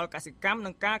លិតផលកសិកម្មនិ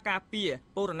ងការការពារ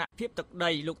បូរណភាពទឹក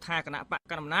ដីលោកថាគណៈបក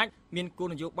កណ្ដាលអំណាចមានគោល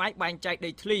នយោបាយបែងចែក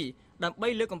ដីធ្លីដើម្បី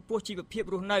លើកកម្ពស់ជីវភាព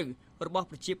រស់នៅ របស់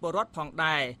ប្រជាពលរដ្ឋផង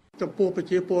ដែរចំពោះប្រ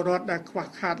ជាពលរដ្ឋដែលខ្វះ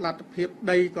ខាតលទ្ធភាព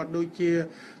ដីក៏ដូចជា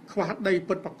ខ្វះដី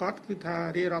ពិតប្រាកដគឺថា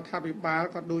រាជរដ្ឋាភិបាល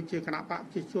ក៏ដូចជាគណៈបកប្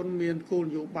រជាជនមានគោលន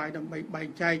យោបាយដើម្បីបែង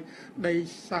ចែកដី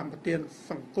សម្បត្តិ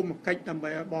សង្គមគិច្ចដើម្បី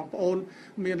ឲ្យបងប្អូន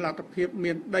មានលទ្ធភាព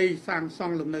មានដីសាងស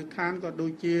ង់លំនៅឋានក៏ដូ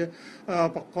ចជា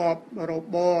ប្រកបរ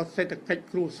បរសេដ្ឋកិច្ច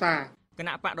គ្រួសារគ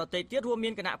ណៈបកដទៃទៀតរួមមា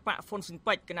នគណៈបកហ្វុនស៊ិន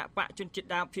ពេជ្រគណៈបកជនជាតិ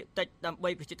ដើមភាគតិចដើម្បី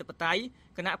ប្រជាធិបតេយ្យ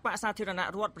គណៈបកសាធារណ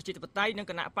រដ្ឋប្រជាធិបតេយ្យនិង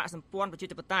គណៈបកសម្ព័ន្ធប្រជា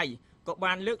ធិបតេយ្យក៏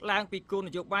បានលើកឡើងពីគោលន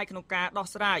យោបាយក្នុងការដោះ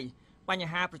ស្រាយបញ្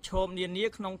ហាប្រឈមនានា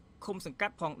ក្នុងឃុំសង្កា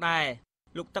ត់ផងដែរ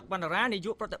លោកទឹកបណ្ឌរានាយ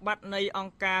កប្រតិបត្តិនៃអ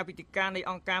ង្គការវិទ្យាការនៃ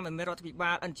អង្គការមិនមែនរដ្ឋាភិ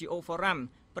បាល NGO Forum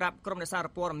ប្រាប់ក្រុមអ្នកសារ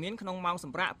ព័ត៌មានក្នុងម៉ោងស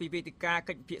ម្រាប់ពីវេទិកា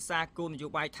កិច្ចពិភាក្សាគោលនយោ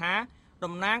បាយថា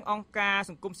តំណាងអង្គការ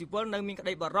សង្គមស៊ីវិលនៅមានក្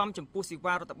តីបារម្ភចំពោះសេ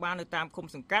វារដ្ឋបាលនៅតាមឃុំ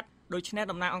សង្កាត់ដូច្នេះ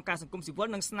តំណាងអង្គការសង្គមស៊ីវិល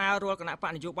នឹងស្នើរាល់គណៈប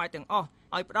កនយោបាយទាំងអស់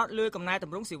ឲ្យផ្ដោតលើកំណែត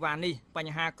ម្រង់សេវានេះប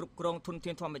ញ្ហាគ្រប់គ្រងធន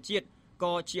ធានធម្មជាតិ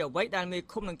ក៏ជាអ្វីដែលមេ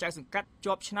ឃុំនឹងចៅសង្កាត់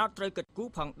ជាប់ឆ្នោតត្រូវគិតគូរ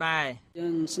ផងដែរយើ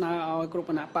ងស្នើឲ្យគ្រប់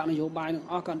គណៈបកនយោបាយទាំង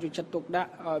អស់កាន់ជួយចាត់ទុកដាក់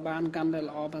ឲ្យបានកាន់តែ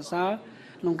ល្អប្រសើរ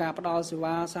ក្នុងការផ្ដល់សេ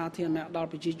វាសាធារណៈដល់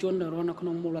ប្រជាជនដែលរស់នៅក្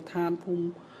នុងមូលដ្ឋានភូមិ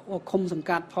ឃុំសង្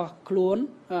កាត់ផុសខ្លួន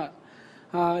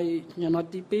ហើយចំណុច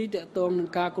ទី2តកតងនឹង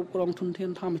ការគ្រប់គ្រងធនធា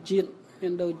នធម្មជាតិមា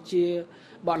នដូចជា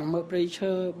បទល្មើសព្រៃ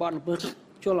ឈើបទល្មើស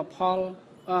ជលផល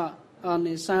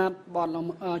នេសាទបទ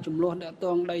ចំនួនតកត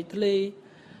ងដីធ្លី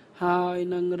ហើយ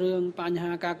នឹងរឿងបញ្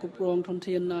ហាការគ្រប់គ្រងធន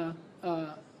ធាន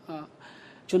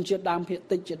ជនជាតិដើមភាគ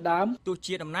តិចជាដើមទោះ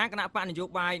ជាតំណាងគណៈបកនយោ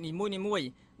បាយនីមួយៗ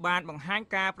បានបង្ហាញ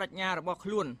ការប្រាជ្ញារបស់ខ្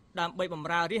លួនដើម្បីបម្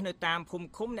រើរាស្ត្រនៅតាមភូមិ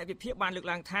ឃុំអ្នកវិភាគបានលើក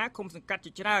ឡើងថាឃុំសង្កាត់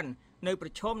ជាច្រើននៅប្រ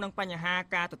ឈមនឹងបញ្ហា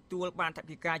ការទទួលបានថ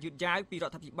វិកាយឺតយ៉ាវពីរ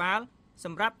ដ្ឋាភិបាលស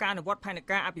ម្រាប់ការអនុវត្តផែន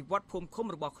ការអភិវឌ្ឍភូមិឃុំ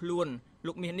របស់ខ្លួន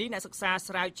លោកមាសនេះអ្នកសិក្សា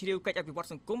ស្រាវជ្រាវកិច្ចអភិវឌ្ឍ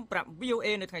សង្គមប្រាប់ VOA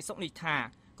នៅថ្ងៃសុក្រនេះថា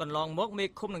កន្លងមកមេ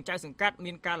ឃុំនិងចៅសង្កាត់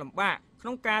មានការលំបាកក្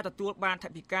នុងការទទួលបានថ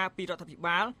វិកាពីរដ្ឋាភិ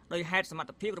បាលដោយហេតុសមត្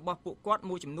ថភាពរបស់ពួកគាត់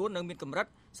មួយចំនួននៅមានកម្រិត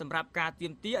សម្រាប់ការទា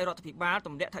មទារឲ្យរដ្ឋាភិបាលទ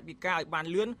ម្លាក់ថវិកាឲ្យបាន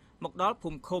លឿនមកដល់ភូ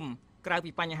មិឃុំក្រៅ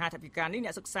ពីបញ្ហាថវិកានេះអ្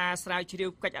នកសិក្សាស្រាវជ្រាវ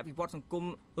កិច្ចអភិវឌ្ឍសង្គម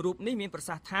រូបនេះមានប្រ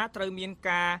សាសន៍ថាត្រូវមាន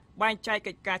ការបែងចែក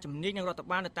កិច្ចការជំនាញនឹងរដ្ឋ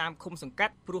បាលនៅតាមឃុំសង្កា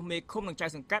ត់ព្រោះមេឃុំនិងចៅ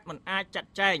សង្កាត់មិនអាចចាត់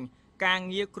ចែងការ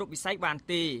ងារគ្រប់វិស័យបាន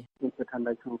ទេខ្ញុំគិតថា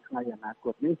នៅក្នុងថ្ងៃអនាគ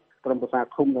តនេះក្រុមប្រឹក្សា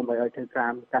ឃុំដើម្បីឲ្យធ្វើកា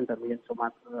រកាន់តែមានសម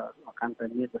ត្ថភាពកាន់តែ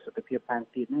មានប្រសិទ្ធភាពថែម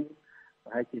ទៀតនេះប្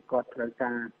រហែលជាគាត់ត្រូវ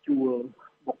ការជួល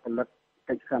បុគ្គលិក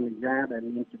កិច្ចសន្យាដែល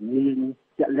មានជំនាញ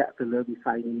ជាក់លាក់ទៅលើវិ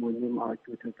ស័យនីមួយៗឲ្យ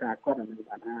ជួយធ្វើការគាត់ឲ្យ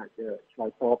បានអាចឆ្លើយ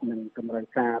តបនឹងតម្រូវ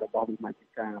ការរបស់វិមាជិ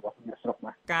ការបស់អ្នកស្រុក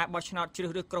បាទការបោះឆ្នោតជ្រើ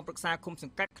សរើសក្រុមប្រឹក្សាឃុំស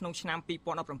ង្កាត់ក្នុងឆ្នាំ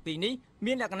2017នេះ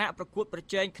មានលក្ខណៈប្រកួតប្រ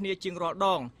ជែងគ្នាជាងរាល់ដ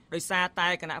ងដោយសារតែ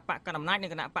គណៈបកកណ្ដាលអំណាចនិ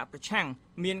ងគណៈបកប្រឆាំង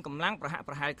មានកម្លាំងប្រហាក់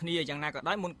ប្រហែលគ្នាយ៉ាងណាក៏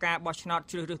ដោយមុនការបោះឆ្នោត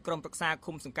ជ្រើសរើសក្រុមប្រឹក្សា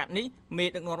ឃុំសង្កាត់នេះមេ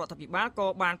ដឹកនាំរដ្ឋាភិបាលក៏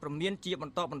បានព្រមានជាប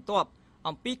ន្តបន្ទាប់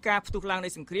អំពីការផ្ទុះឡើងនៃ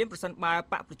សង្គ្រាមប្រសិនបើ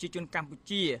បកប្រជាជនកម្ពុ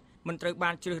ជាមិនត្រូវ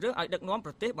បានជ្រើសរើសឲ្យដឹកនាំ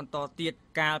ប្រទេសបន្តទៀត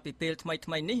កាលពីពេលថ្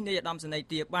មីនេះនាយឧត្តមសេនីយ៍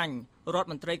ទាបាញ់រដ្ឋ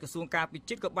មន្ត្រីក្រសួងការពិ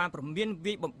ចិត្រក៏បានព្រមាន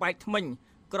វិបំបែកថ្មិញ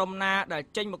ក្រុមណាដែល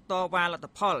ចេញមកតវ៉ាលទ្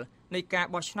ធផលនៃការ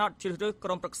បោះឆ្នោតជ្រើសរើសក្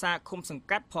រុមប្រឹក្សាឃុំសង្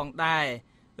កាត់ផងដែរ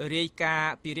រាយការ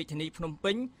ណ៍ពីរាជធានីភ្នំ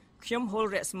ពេញខ្ញុំហុល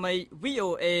រស្មី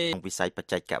VOA ក្នុងវិស័យបច្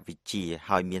ចេកវិទ្យា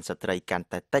ហើយមានស្ត្រីកាន់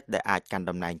តែតិចដែលអាចកាន់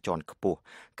តំណែងជាន់ខ្ពស់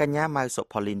កញ្ញាម៉ៅសុ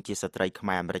ផូលីនជាស្ត្រីខ្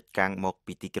មែរអាមេរិកកាំងមក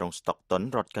ពីទីក្រុង Stockton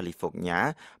រដ្ឋកាលីហ្វ័រញ៉ា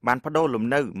បានប្តូរលំ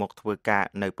នៅមកធ្វើការ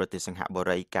នៅប្រទេសសិង្ហបុ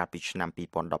រីកាលពីឆ្នាំ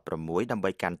2016ដើម្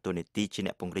បីកាន់តួនាទីជា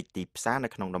អ្នកពង្រីកទីផ្សារនៅ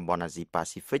ក្នុងតំបន់អាស៊ីប៉ា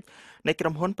ស៊ីហ្វិកនៃក្រុ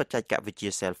មហ៊ុនបច្ចេកវិទ្យា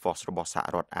Salesforce របស់សហ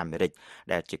រដ្ឋអាមេរិក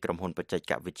ដែលជាក្រុមហ៊ុនបច្ចេ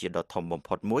កវិទ្យាដ៏ធំបំ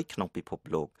ផុតមួយក្នុងពិភព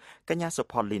លោកកញ្ញាសុ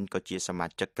ផូលីនក៏ជាសមា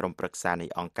ជិកក្រុមប្រឹក្សានៃ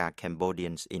អង្គការ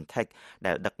Cambodians in Tech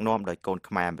ដែលដឹកនាំដោយកូន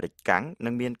ខ្មែរអាមេរិកកាំងនិ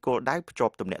ងមានគោលដៅភ្ជា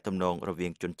ប់ទំនាក់ទំនងរវា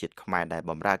ងជនជាតិខ្មែរដែល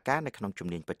បម្រើការនៅក្នុងជំ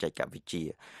នាញបច្ចេកវិទ្យា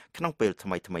ក្នុងពេលថ្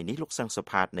មីនេះលោកសឹងសុ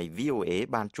ផាតនៃ VOA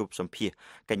បានជួបសម្ភាស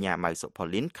កញ្ញាម៉ៅសុផូ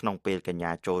លីនក្នុងពេលកញ្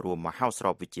ញាចូលរួមមហោស្រ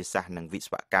ពវិទ្យាសាស្ត្រនិងវិ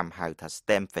ស្វកម្មហៅថា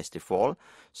STEM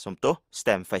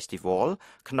Festival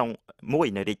ក្នុងមួយ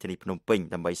នៅរាជធានីភ្នំពេញ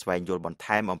ដើម្បីស្វែងយល់បន្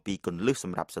ថែមអំពីគន្លឹះស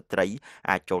ម្រាប់ស្ត្រី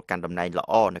អាចចូលកាន់តំណែងល្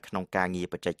អនៅក្នុងការងារ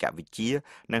បច្ចេកវិទ្យា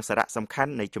និងសារៈសំខា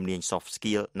ន់នៃជំនាញ soft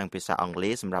skill និងភាសាអង់គ្លេ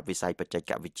សសម្រាប់វិស័យបច្ចេ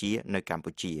កវិទ្យានៅកម្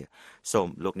ពុជាសូម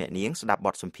លោកអ្នកនាងស្ដាប់ប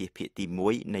ទសម្ភាសន៍ភាគទី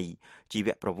1នៃជីវ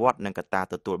ប្រវត្តិនិងកត្តា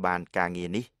ទទួលបានការងារ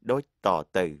នេះដូចត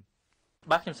ទៅ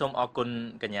បាទខ្ញុំសូមអរគុណ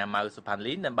កញ្ញាម៉ៅសុផាន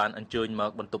លីនដែលបានអញ្ជើញម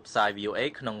កបន្ទប់ផ្សាយ VOA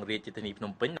ក្នុងរាជធានីភ្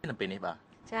នំពេញនៅពេលនេះបាទ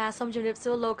ចាសូមជម្រាប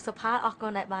សួរលោកសុផាតអរគុ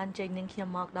ណដែលបានចេញនឹងខ្ញុំ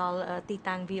មកដល់ទី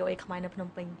តាំង VOA ខ្មែរនៅភ្នំ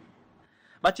ពេញ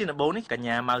បាទជាដំបូងនេះកញ្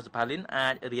ញាម៉ៅសុផាលីនអា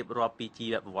ចរៀបរាប់ពីជី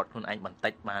វប្រវត្តិខ្លួនឯងបន្តិ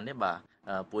ចបានទេបាទ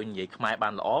ពួកនិយាយខ្មែរបា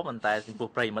នល្អប៉ុន្តែចំពោះ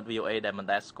ប្រិយមិត្ត VOA ដែលមិន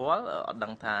ដែលស្គាល់អត់ដឹ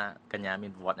ងថាកញ្ញាមា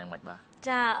នប្រវត្តិយ៉ាងម៉េចបាទ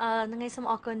ចានឹងឯងសូម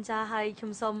អរគុណចាហើយខ្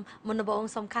ញុំសូមមុនដំបូង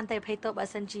សូមខន្តីអភ័យទោសបើ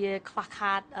សិនជាខ្វះ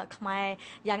ខាតខ្មែរ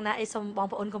យ៉ាងណាអីសូមបង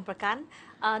ប្អូនកុំប្រកាន់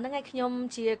នឹងឯងខ្ញុំ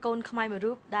ជាកូនខ្មែរមួយ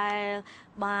រូបដែល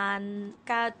បាន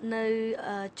កើតនៅ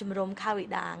ជំរំខាវី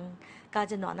ដាងកាល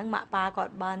ជំនាន់ហ្នឹងម៉ាក់ប៉ាគា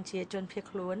ត់បានជាជនភៀស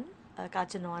ខ្លួនកាល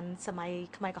ជំនាន់សម័យ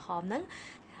ខ្មែរក្រហមហ្នឹង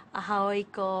ហើយ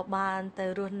ក៏បានទៅ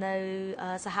រស់នៅ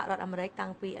សហរដ្ឋអាមេរិកតាំ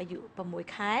ងពីអាយុ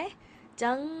6ខែអញ្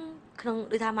ចឹងក្នុង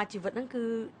ដូចថាមកជីវិតហ្នឹងគឺ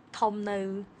ធំនៅ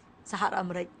សហរដ្ឋអា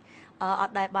មេរិកអ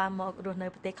ត់ដែលបានមករស់នៅ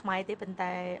ប្រទេសខ្មែរទេប៉ុន្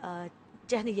តែ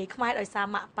ចេះនិយាយខ្មែរដោយសារ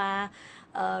ម៉ាក់ប៉ា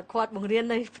គាត់បង្រៀន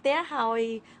នៅផ្ទះហើយ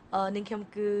នាងខ្ញុំ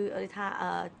គឺដូចថា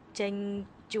ចេញ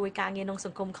ជួយការងារក្នុងស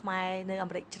ង្គមខ្មែរនៅអា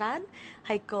មេរិកច្រើន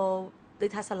ហើយក៏ដូច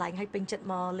ថាស្រឡាញ់ឲ្យពេញចិត្ត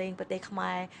មកលេងប្រទេសខ្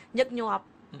មែរញឹកញាប់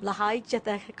លហើយចិត្ត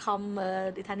តែខំ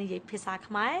ដូចថានិយាយភាសា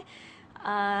ខ្មែរ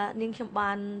នាងខ្ញុំ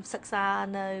បានសិក្សា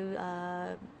នៅ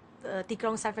ទីក្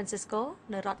រុង San Francisco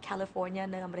នៅរដ្ឋ California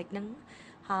នៅអាមេរិកហ្នឹង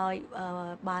ហើយ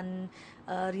បាន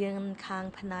រៀនខាង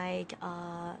ផ្នែក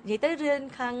និយាយទៅរៀន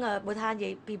ខាងបើថានិយា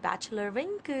យពី Bachelor វិញ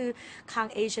គឺខាង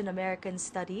Asian American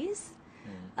Studies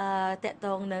តកត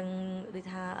ងនឹងដូច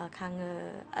ថាខាង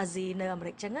អាស៊ីនៅអាមេ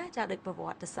រិកចឹងណាចាដូចប្រវ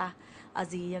ត្តិសាស្ត្រអា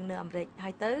ស៊ីយ៉ាងនៅអាមេរិក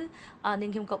ហើយទៅនា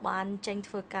ងខ្ញុំក៏បានចេញ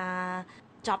ធ្វើការ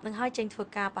ចប់នឹងហើយចេញធ្វើ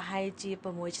ការប្រហែលជា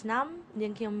6ឆ្នាំនា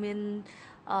ងខ្ញុំមាន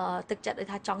ទឹកចិត្តដូច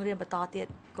ថាចង់រៀនបន្តទៀត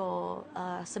ក៏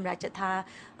សម្រាប់ចិត្តថា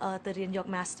ទៅរៀនយក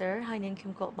Master ហើយនាងខ្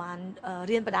ញុំក៏បាន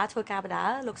រៀនបដាធ្វើការបដា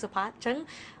លោកសុផាតអញ្ចឹង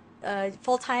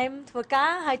full time ធ្វើការ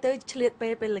ហើយទៅឆ្លៀត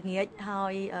ពេលល្ងាចហើ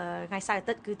យថ្ងៃសៅរ៍អា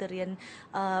ទិត្យគឺទៅរៀន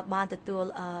បានទទួល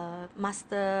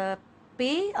Master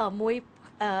 2មួយ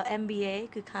MBA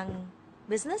គឺខាង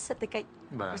Business សេដ្ឋកិច្ច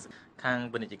បាទខាង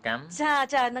ពាណិជ្ជកម្ម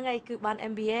ចាហ្នឹងហើយគឺបាន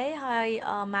MBA ហើយ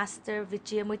Master វិជ្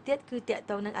ជាមួយទៀតគឺតាក់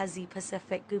ទងនឹង Asia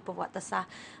Pacific គឺប្រវត្តិសាស្ត្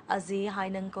រអាស៊ីហើយ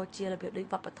នឹងក៏ជារបៀបដូច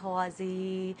វប្បធម៌អាស៊ី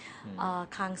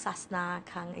ខាងសាសនា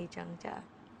ខាងអីចឹងចា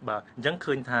បាទអញ្ចឹង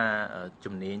ឃើញថា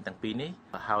ជំនាញទាំងពីរនេះ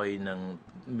ហើយនឹង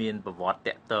មានប្រវត្តិ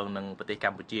តាក់ទងនឹងប្រទេសក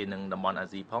ម្ពុជានិងតំបន់អា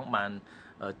ស៊ីផងបាន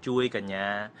ជួយកញ្ញា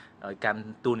កាន់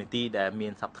តួនាទីដែលមា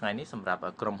នសប្តាហ៍ថ្ងៃនេះសម្រាប់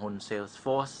ក្រុមហ៊ុន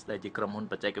Salesforce ដែលជាក្រុមហ៊ុន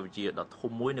បច្ចេកវិទ្យាដ៏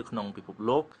ធំមួយនៅក្នុងពិភព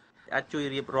លោកអាចជួយ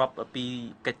រៀបរាប់ពី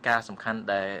កិច្ចការសំខាន់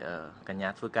ដែលកញ្ញា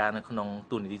ធ្វើការនៅក្នុង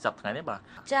តួនាទីសប្តាហ៍ថ្ងៃនេះបាទ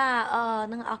ចា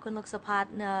នឹងអរគុណលោកសុផាត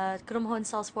ក្រុមហ៊ុន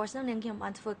Salesforce នឹងខ្ញុំបា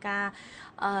នធ្វើការ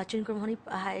ជួយក្រុមហ៊ុននេះ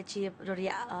ប្រហែលជារ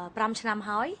យៈ5ឆ្នាំ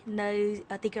ហើយនៅ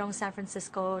ទីក្រុង San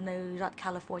Francisco នៅរដ្ឋ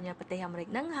California ប្រទេសអាមេរិក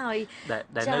ហ្នឹងហើយ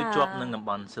ដែលនៅជាប់នឹងតំ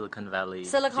បន់ Silicon Valley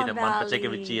ជាតំបន់បច្ចេក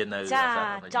វិទ្យានៅចា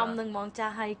ចំនឹងហ្មងចា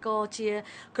ហើយក៏ជា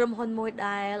ក្រុមហ៊ុនមួយ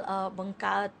ដែលបង្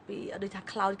កើតពីដូចថា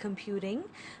Cloud Computing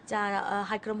ចា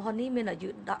ហើយក្រុមហ៊ុននេះមានអាយុ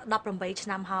18ឆ្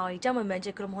នាំហើយចឹងមិនមែន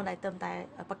ជាក្រុមហ៊ុនដែលទៅតែ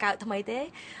បង្កើតថ្មីទេ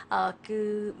គឺ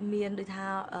មានដូចថា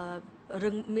រឹ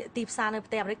ងទីផ្សារនៅប្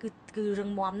រទេសអាមេរិកគឺរឹង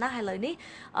មាំណាស់ហើយឥឡូវនេះ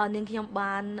នាងខ្ញុំ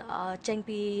បានចេញ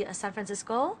ពី San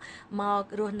Francisco មក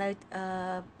រស់នៅ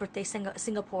ប្រទេស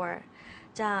Singapore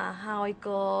ចាហើយ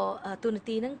ក៏ទូនា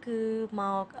ទីហ្នឹងគឺម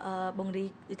កបង្រៀន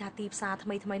ដូចថាទីផ្សារថ្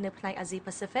មីនៅផ្នែក Asia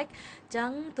Pacific អញ្ចឹ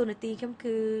ងទូនាទីខ្ញុំ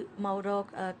គឺមករក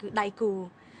គឺដៃគូ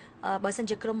បើសិន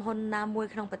ជាក្រុមហ៊ុនណាមួយ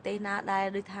ក្នុងប្រទេសណាដែល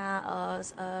ដូចថា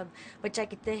បច្ចេក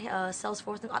ទេស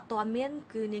Salesforce នឹងអត់ទាន់មាន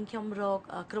គឺនាងខ្ញុំរក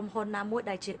ក្រុមហ៊ុនណាមួយ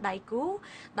ដែលជាដៃគូ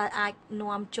ដែលអាច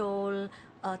នាំចូល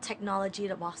technology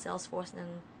របស់ Salesforce នឹង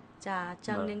ចាអញ្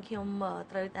ចឹងនាងខ្ញុំ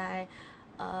ត្រូវតែ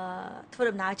ធ្វើ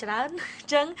ដំណើរច្រើនអ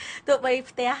ញ្ចឹងទោះបី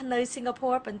ផ្ទះនៅ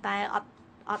Singapore ប៉ុន្តែអ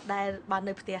ត់ដែលបាន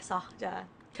នៅផ្ទះសោះចា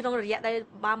ក្នុងរយៈដែល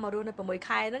បានមករស់នៅ6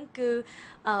ខែហ្នឹងគឺ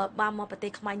បានមកប្រទេ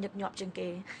សខ្មែរញឹកញាប់ជាងគេ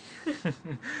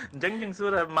អញ្ចឹងយើងសួរ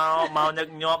ថាមកញឹក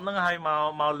ញាប់ហ្នឹងហើយ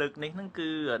មកលើកនេះហ្នឹងគឺ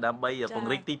ដើម្បីព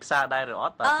ង្រីកទីផ្សារដែរឬអ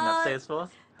ត់បាទសម្រាប់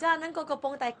Salesforce ចាហ្នឹងក៏កំពុ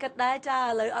ងតែគិតដែរចាឥ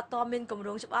ឡូវអត់ទាន់មានគម្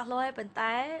រោងច្បាស់លាស់ទេប៉ុន្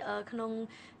តែក្នុង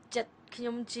ចិត្តខ្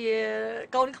ញុំជា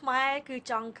កូនខ្មែរគឺ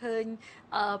ចង់ឃើញ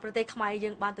ប្រទេសខ្មែរយើ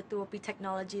ងបានទទួលពី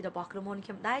technology របស់ក្រុមហ៊ុនខ្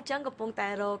ញុំដែរអញ្ចឹងកំពុងតែ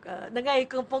រកហ្នឹងហើយ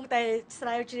កំពុងតែស្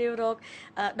រាវជ្រាវរក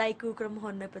ដៃគូក្រុមហ៊ុ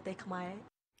ននៅប្រទេសខ្មែ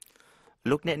រ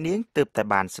លោកអ្នកនាងទើបតែ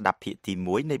បានស្ដាប់ភាគទី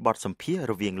1នៃបទសម្ភាសន៍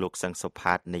រវាងលោកសឹងសុ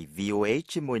ផាតនៃ VOA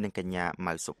ជាមួយនឹងកញ្ញា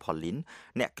ម៉ៅសុផូលីន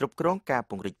អ្នកគ្រប់គ្រងការ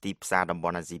ពង្រីកទីផ្សារតំប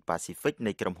ន់អាស៊ីប៉ាស៊ីហ្វិក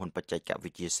នៃក្រុមហ៊ុនបច្ចេក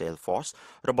វិទ្យា Salesforce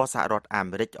របស់សហរដ្ឋអា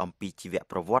មេរិកអំពីជីវ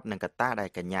ប្រវត្តិនិងកត្តាដែល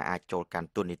កញ្ញាអាចចូលកាន់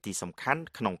តួនាទីសំខាន់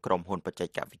ក្នុងក្រុមហ៊ុនបច្ចេ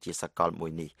កវិទ្យាសកលមួ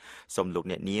យនេះសូមលោក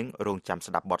អ្នកនាងរងចាំ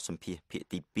ស្ដាប់បទសម្ភាសន៍ភាគ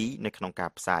ទី2នៅក្នុងការ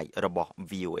ផ្សាយរបស់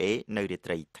VOA នៅរា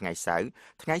ត្រីថ្ងៃសៅរ៍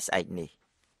ថ្ងៃស្អែកនេះ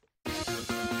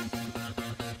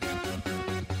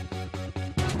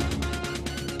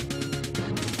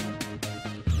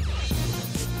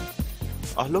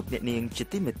អស់លោកអ្នកនាងជា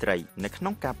ទីមេត្រីនៅក្នុ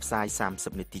ងការផ្សាយ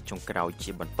30នាទីចុងក្រោយ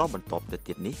ជាបន្តទៅ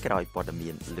ទៀតនេះក្រោយព័ត៌មា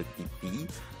នលើកទី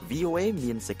2 VOA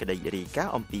មានសេចក្តីរាយការ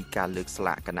ណ៍អំពីការលើកស្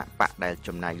លាកគណៈបកដែល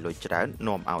ចំណាយលុយច្រើន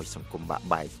នាំឲ្យសង្គមបាក់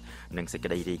បែកនិងសេច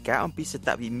ក្តីរាយការណ៍អំពីសត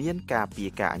វិមានការពី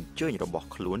ការអញ្ជើញរបស់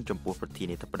ខ្លួនចំពោះប្រធា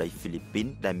នាធិបតីហ្វីលីពីន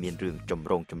ដែលមានរឿងចម្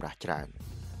រូងចម្រាសច្រើន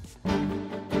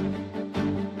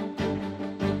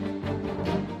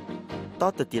ត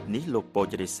ទៅទៀតនេះលោកពូ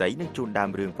ជរិស័យនឹងជួនដើម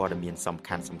រឿងព័ត៌មានសំ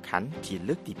ខាន់ជា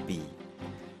លើកទី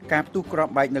2ការផ្ទុះគ្រា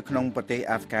ប់បែកនៅក្នុងប្រទេស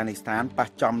អាហ្វហ្គានីស្ថានប៉ះ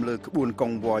ចំលើក្បួនកុ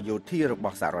ងវ៉ាយោធារប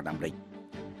ស់សហរដ្ឋអាមេរិក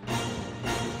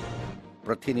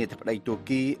ប្រធានាធិបតីទួរ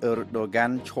គីអឺរ៉ូដូហ្គា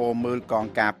នឈរមើលកង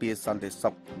ការពារសន្តិសុ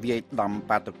ខវាយដំ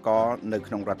បាតុករនៅ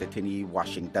ក្នុងរដ្ឋធានី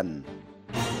Washington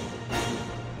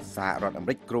សហរដ្ឋអាមេ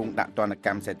រិកគ្រោងដាក់ទណ្ឌក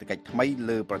ម្មសេដ្ឋកិច្ចថ្មី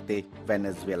លើប្រទេស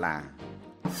Venezuela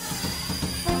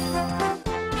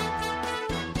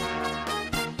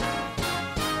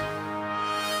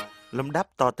លំដាប់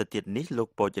តទៅទៀតនេះលោក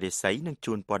ពូជរិស័យនឹង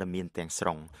ជួនព័ត៌មានទាំងស្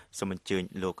រុងសូមអញ្ជើញ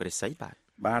លោករិស័យ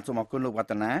បាទសូមអរគុណលោកវ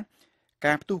ឌ្ឍនា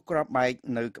ការផ្ទុះគ្រាប់បែក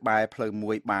នៅក្បែរផ្លូវ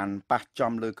មួយបានប៉ះ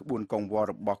ចំលើក្បួនកុងវ៉ា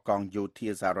របស់កងយោធា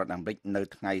សហរដ្ឋអាមេរិកនៅ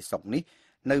ថ្ងៃសុក្រនេះ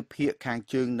នៅភាគខាង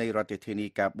ជើងនៃរដ្ឋធានី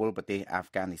កាប៊ុលប្រទេសអាហ្វ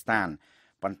ហ្គានីស្ថាន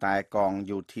ប៉ុន្តែកង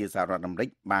យោធាសហរដ្ឋអាមេរិក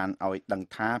បានឲ្យដឹង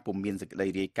ថាពុំមានសេចក្តី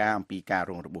រាយការណ៍អំពីការ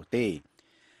រងរបួសទេ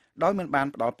ដោយមិនបាន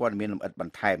ផ្ដល់ព័ត៌មានលម្អិតប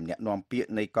ន្ថែមអ្នកនាំពាក្យ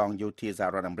នៃកងយោធាសហ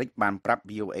រដ្ឋអាមេរិកបានប្រាប់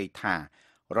VOA ថា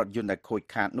រថយន្តដែលខូច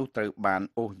ខាតនោះត្រូវបាន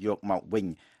អូសយកមកវិញ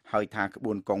ហើយថាក្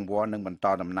បួនកុងវ៉ានឹងបន្ត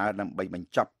ដំណើរដើម្បីបញ្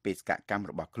ចប់បេសកកម្ម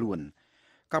របស់ខ្លួន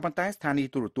ក៏ប៉ុន្តែស្ថានីយ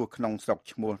ទូរទស្សន៍ក្នុងស្រុក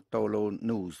ឈ្មោះ Tolo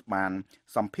News បាន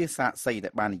សម្ភាសសាកសីដែ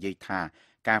លបាននិយាយថា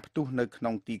ការផ្ទុះនៅក្នុ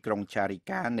ងទីក្រុង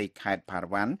Charika នៃខេត្ត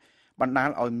Parwan បណ្ដាល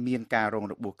ឲ្យមានការរង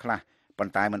របួសខ្លះប៉ុ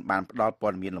ន្តែមិនបានផ្ដល់ព័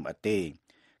ត៌មានលម្អិតទេ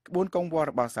ក្បួនកុងវ៉ា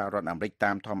របស់សហរដ្ឋអាមេរិក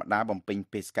តាមធម្មតាបំពេញ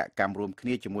បេសកកម្មរួមគ្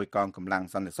នាជាមួយកងកម្លាំង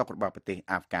សន្តិសុខរបស់ប្រទេស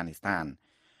អាហ្វហ្គានីស្ថាន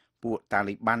ពួកតា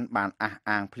លីប៊ាន់បានអះ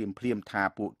អាងភ្លាមថា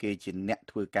ពួកគេជាអ្នក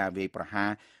ធ្វើការវាយប្រហារ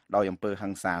ដោយអំពើហិ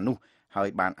ង្សានោះហើយ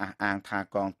បានអះអាងថា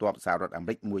កងទ័ពសហរដ្ឋអាមេ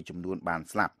រិកមួយចំនួនបាន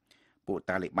ស្លាប់ពួក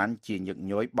តាលីប៊ាន់ជាញឹក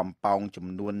ញយបំផោងចំ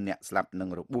នួនអ្នកស្លាប់និង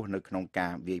របួសនៅក្នុងកា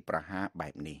រវាយប្រហារបែ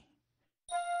បនេះ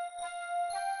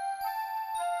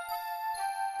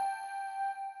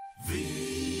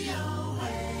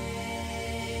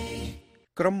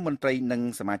ក្រុមមន្ត្រីនិង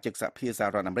សមាជិកសហភាពសហ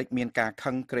រដ្ឋអាមេរិកមានការ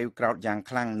ខឹងក្រេវក្រោធយ៉ាង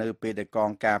ខ្លាំងនៅពេលដែលក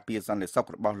ងការពារសន្តិសុខ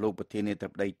របស់លោកប្រធានាធិ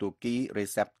បតីទួរគី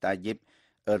Recep Tayyip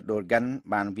Erdogan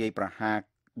បានវាយប្រហារ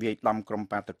វាយដំក្រុម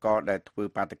បាតកោដែលធ្វើ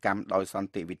បាតកម្មដោយស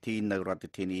ន្តិវិធីនៅរដ្ឋ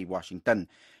ធានី Washington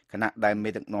ខណៈដែលមេ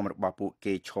ដឹកនាំរបស់ពួក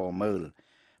គេឈរមើល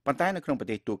ប៉ុន្តែនៅក្នុងប្រ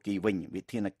ទេសទួរគីវិញវិ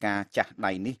ធានការចាស់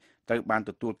ដៃនេះត្រូវបាន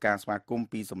ទទួលការស្វាគមន៍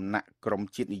ពីសំណាក់ក្រុម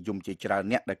ជាតិនិយមជាច្រើន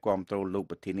អ្នកដែលគាំទ្រលោក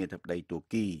ប្រធានាធិបតីទួរ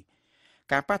គី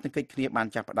ការប៉ះទង្គិចគ្នាបាន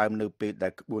ចាប់ផ្ដើមនៅពេលដែ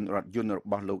លក្បួនរថយន្តរ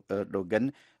បស់លោក Erdogan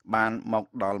បានមក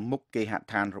ដល់មុខគេហ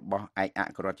ដ្ឋានរបស់ឯកអ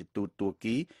គ្គរដ្ឋទូតទួរ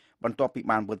គីបន្ទាប់ពី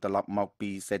បានវិលត្រឡប់មកពី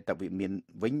សេតវិមាន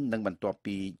វិញនិងបន្ទាប់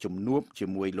ពីជំនួបជា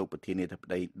មួយលោកប្រធានាធិប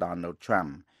តី Donald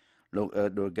Trump លោក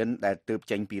Erdogan ដែលទើប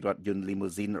ចេញពីរថយន្ត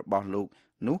limousine របស់លោក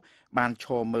នោះបានឈ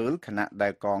រមើលខណៈដែ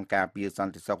លកងការពារស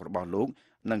ន្តិសុខរបស់លោក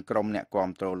និងក្រុមអ្នកគាំ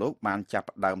ទ្រលោកបានចាប់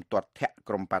ផ្ដើមទាត់ធាក់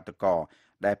ក្រុមបាតកោ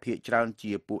ដែលភាគច្រើន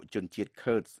ជាពួកជនជាតិ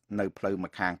Kurds នៅផ្លូវ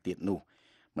ម្ខាងទៀតនោះ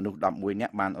មនុស្ស11នា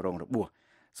ក់បានរងរបួស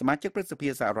សមាជិកព្រឹទ្ធសភា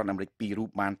សហរដ្ឋអាមេរិក2រូប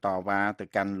បានតវ៉ាទៅ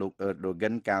កាន់លោក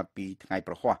Erdogan កាលពីថ្ងៃ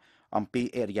ប្រហ័សអំពី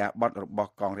អេរយាប័តរប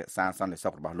ស់កងរក្សាសន្តិសុ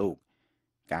ខរបស់លោក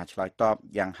ការឆ្លើយតប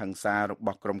យ៉ាងហិង្សារប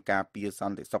ស់ក្រុមការពារស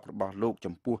ន្តិសុខរបស់លោក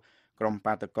ចំពោះក្រុម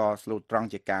បាតកោស្លូតត្រង់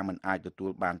ជាការមិនអាចទទួ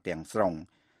លបានទាំងស្រុង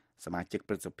សមាជិក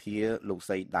ព្រឹទ្ធសភាលោក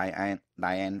ស្រី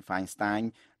Dianne Feinstein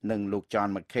និងលោក John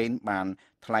McCain បាន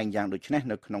ថ្លែងយ៉ាងដូចនេះ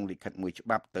នៅក្នុងលិខិតមួយច្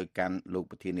បាប់ទៅកាន់លោក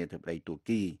ប្រធានាធិបតីទួរ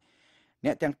គីអ្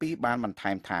នកទាំងពីរបានបន្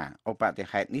ថែមថាឧបទ្ទ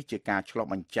ហេតុនេះជាការឆ្លុះ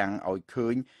បញ្ចាំងឲ្យឃើ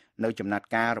ញនៅចំណាត់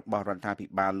ការរបស់រដ្ឋាភិ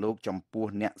បាលលោកចំពោះ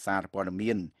អ្នកសារព័ត៌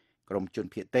មានក្រុមជន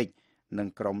ភៀសតិចនិង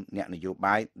ក្រុមអ្នកនយោ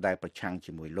បាយដែលប្រឆាំង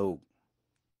ជាមួយលោក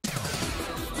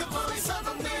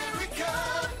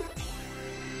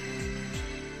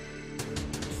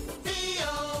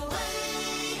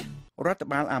រដ្ឋ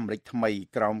បាលអាមេរិកថ្មី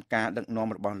ក្រោមការដឹកនាំ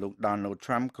របស់លោក Donald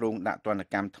Trump គ្រោងដាក់ទណ្ឌ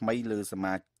កម្មថ្មីលើស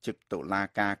មាជិកតុលា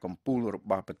ការកំពូលរ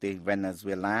បស់ប្រទេស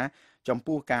Venezuela ចំ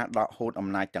ពោះការដកហូតអំ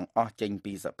ណាចទាំងអស់ចេញ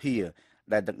ពីសភា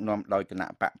ដែលដឹកនាំដោយគណៈ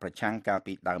បកប្រឆាំងកាល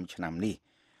ពីដើមឆ្នាំនេះ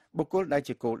បុគ្គលដែល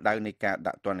ជាគោលដៅនៃការ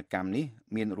ដាក់ទណ្ឌកម្មនេះ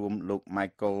មានរួមលោក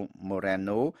Michael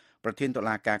Moreno ប្រធានតុ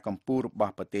លាការកំពូលរប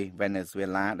ស់ប្រទេស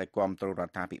Venezuela ដែលគាំទ្ររ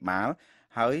ដ្ឋាភិបាល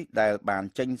ហើយដែលបាន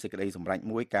ចេញសេចក្តីសម្រេច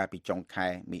មួយកាលពីចុងខែ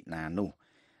មិនិនានោះ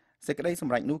សេចក្តីស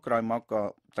ម្រេចនោះក្រោយមកក៏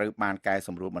ត្រូវបានកែស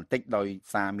ម្រួលបន្តិចដោយ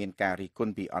សារមានការរិះគ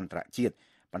ន់ពីអន្តរជាតិ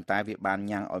ប៉ុន្តែវាបាន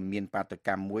ញ៉ាំងឲ្យមានបាតុក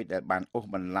ម្មមួយដែលបានអូស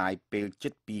បន្លាយពេលជិ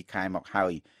ត2ខែមកហើ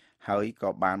យក៏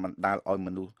បានបណ្ដាលឲ្យម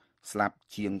នុស្ស ស្លាប់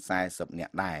ជាង40នា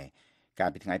ក់ដែរកាល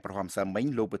ពីថ្ងៃប្រហមសិលមិញ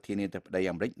លោកប្រធានាធិបតី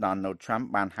អាមេរិក Donald Trump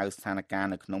បានហៅស្ថានភាព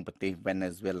នៅក្នុងប្រទេស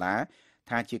Venezuela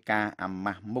ថាជាការអា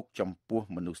ម៉ាស់មុខចំពោះ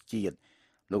មនុស្សជាតិ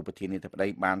លោកប្រធានាធិបតី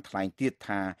បានថ្លែងទៀត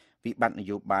ថាវិបត្តិន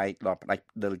យោបាយដ៏ផ្ដាច់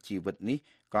ផ្ដិលជីវិតនេះ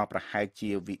ក៏ប្រហែល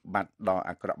ជាវិបត្តិដ៏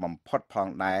អាក្រក់បំផុតផង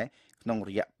ដែរក្នុង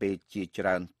រយៈពេលជាច្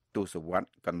រើនទសវត្ស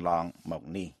រ៍កន្លងមក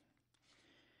នេះ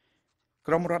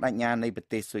ក្រមរដ្ឋអាជ្ញានៃប្រ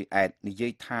ទេសស៊ុយអែតនិយា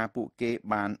យថាពួកគេ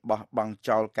បានបោះបង់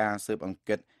ចោលការស៊ើបអង្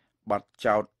កេតបទ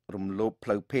ចោទរំលោភផ្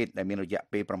លូវភេទដែលមានរយៈ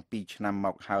ពេល7ឆ្នាំម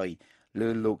កហើយលើ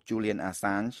លោក Julian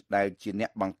Assange ដែលជាអ្ន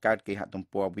កបង្កើតគេហទំ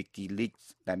ព័រ WikiLeaks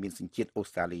ដែលមានសញ្ជាតិអូ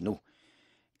ស្ត្រាលីនោះ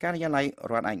ការិយាល័យ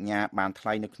រដ្ឋអាជ្ញាបានថ្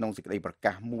លែងនៅក្នុងសេចក្តីប្រ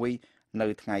កាសមួយនៅ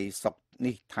ថ្ងៃសុក្រ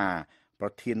នេះថាប្រ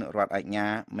ធានរដ្ឋអាជ្ញា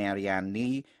Mariani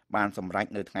បានសម្រេច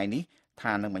នៅថ្ងៃនេះ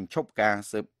ថានឹងបញ្ឈប់ការ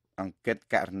ស៊ើបអង្កេត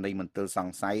ករណីមន្ទិលស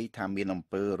ង្ស័យថាមានអំ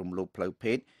ពើរំលោភផ្លូវ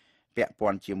ភេទពាក់ព័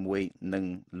ន្ធជាមួយនឹង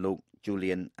លោក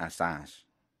Julian Assange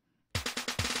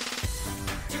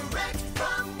Direct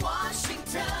from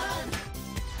Washington,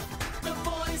 the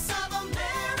voice of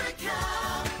America,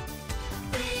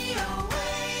 VOA.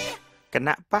 គ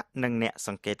ណៈបកនិងអ្នកស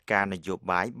ង្កេតការនយោ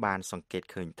បាយបានសង្កេត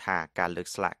ឃើញថាការលើក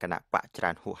ស្លាកគណៈបកច្រើ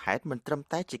នហួសហេតុមិនត្រឹម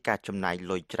តែជាការចំណាយ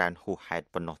លុយច្រើនហួសហេតុ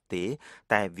ប៉ុណ្ណោះទេ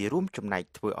តែវារួមចំណែក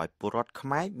ធ្វើឲ្យពលរដ្ឋខ្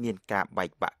មែរមានការបែក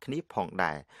បាក់គ្នាផង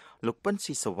ដែរលោកពិន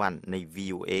ស៊ីសវណ្ណនៃ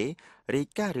VOA រាយ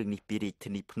ការណ៍រឿងនេះពីរាជធា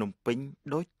នីភ្នំពេញ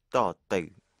ដូចតទៅ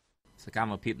សក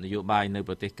ម្មភាពនយោបាយនៅ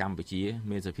ប្រទេសកម្ពុជា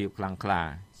មានសភាពខ្លាំងក្លា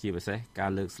ជាពិសេសការ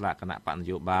លើកស្លាកគណៈបកន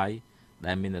យោបាយ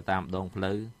ដែលមាននៅតាមដងផ្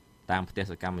លូវតាមផ្ទះ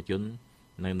សកម្មជន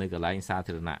និងនៅកន្លែងសា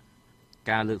ធារណៈ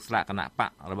ការលើកស្លាកគណៈប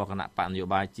ករបស់គណៈបកនយោ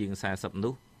បាយជាង40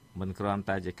នោះមិនគ្រាន់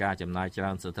តែជាការចំណាយច្រើ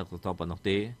នសន្ធឹកសន្ធាប់ប៉ុណ្ណោះ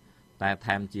ទេតែ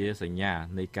ថែមជាសញ្ញា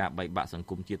នៃការបែកបាក់សង្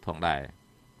គមជាតិផងដែរ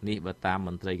នេះបើតាមម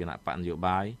ន្ត្រីគណៈបកនយោ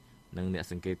បាយនិងអ្នក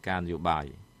សង្កេតការណ៍នយោបាយ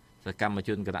សកម្មជ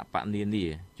នគណៈបកនានា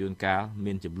ជួនកាល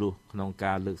មានចំនួនក្នុង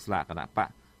ការលើកស្លាកគណៈបក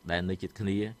ដែលនៅជិតគ្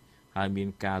នាហើយមាន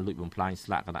ការលួចបំផ្លាញស្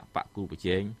លាកគណៈបកគូប្រ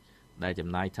ជែងដែលចំ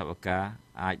ណាយថវិកា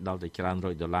អាចដល់ទៅច្រើនរ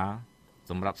យដុល្លារ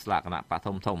សម្រាប់ស្លាកគណៈបក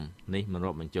ធំនេះមិន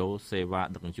រាប់បញ្ចូលសេវា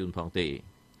ដឹកជញ្ជូនផងទេ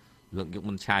លោកយុគ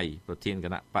មនឆៃប្រធានគ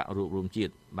ណៈបករួបរวมជា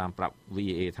តិបានប្រាប់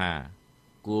VOA ថា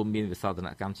គួរមានវិសោធន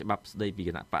កម្មច្បាប់ស្តីពីគ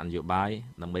ណៈបកនយោបាយ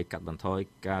ដើម្បីកាត់បន្ថយ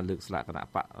ការលើកស្លាកគណៈ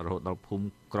បករហូតដល់ភូមិ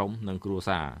ក្រុមនិងគ្រួ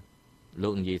សារលោ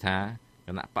កនិយាយថាគ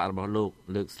ណៈបករបស់លោក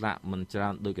លើកស្លាកមិនច្រើ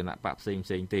នដោយគណៈបកផ្សេ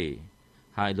ងទេ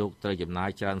ហើយលោកត្រូវចំណាយ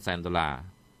ច្រើនសែនដុល្លារ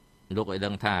លោកឲ្យដឹ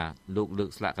ងថាលោកលើក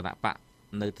ស្លាកគណៈបក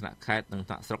នៅថ្នាក់ខេត្តនិង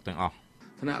ថ្នាក់ស្រុកទាំងអស់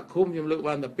ថ្នាក់ឃុំខ្ញុំលើក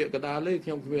បានតែពាក្យកដាលទេខ្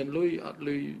ញុំគ្មានលុយអត់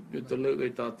លុយទៅលើកអី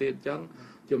តទៀតអញ្ចឹង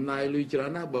ចំណាយលុយច្រើ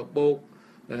នណាស់បើបោក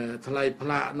ថ្លៃផ្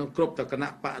លាកក្នុងគ្រប់តគណៈ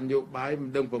បកនយោបាយមិន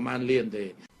ដឹងប្រមាណលានទេ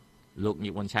លោកញី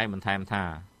វុនឆៃបន្ថែមថា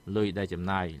លុយដែលចំ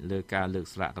ណាយលើការលើក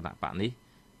ស្លាកគណៈបកនេះ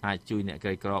អាចជួយអ្នកក្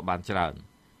រីក្របានច្រើន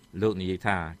លោកនិយាយ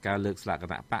ថាការលើកស្លាកគ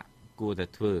ណៈបកគួរតែ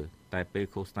ធ្វើតែពេល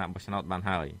ឃោសនាបោះឆ្នោតបាន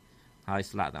ហើយ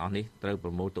ស្លាកទាំងអស់នេះត្រូវប្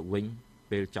រមូលទុកវិញ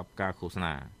ពេលចប់ការឃោស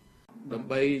នាដើម្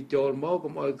បីចូលមក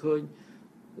កុំឲ្យឃើញ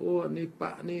អូនេះប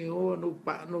កនេះអូនោះប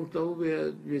កនោះទៅ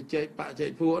វាចែកបកចែក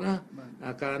ពួកណា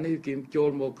អាការនេះគេចូល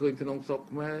មកឃើញក្នុងស្រុក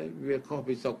ខ្មែរវាខុស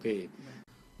ពីស្រុកគេ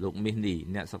លោកមាសនេះ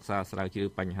អ្នកសិក្សាស្រាវជ្រាវ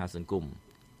បញ្ហាសង្គម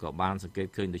ក៏បានសង្កេត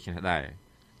ឃើញដូចនេះដែរ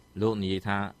លោកនិយាយ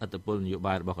ថាឥទ្ធិពលនយោ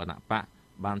បាយរបស់គណៈបក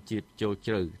បានជិតចូល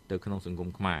ជ្រៅទៅក្នុងសង្គម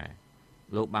ខ្មែរ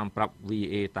លោកបានប្រាប់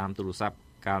VOA តាមទូរស័ព្ទ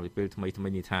កាលពីពេលថ្មី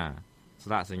នេះថាស្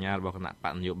លាកសញ្ញារបស់គណៈប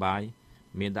កនយោបាយ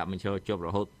មានដាក់បញ្ឈរជាប់រ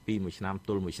ហូតពី1ឆ្នាំទ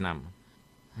ល់1ឆ្នាំ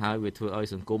ហើយវាធ្វើឲ្យ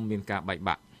សង្គមមានការបែក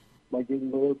បាក់បើយើង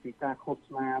មើលពីការឃោស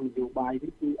នានយោបាយ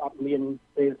នេះគឺអត់មាន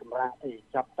ពេលសម្រាប់ទេ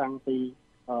ចាប់តាំងពី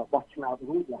បោះឆ្នោត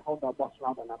រួចរហូតដល់បោះឆ្នោ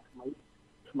តអាណត្តិថ្មី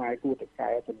ខ្មែរគួរតែកែ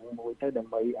ទៅនឹងមួយទៅដើ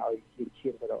ម្បីឲ្យឈា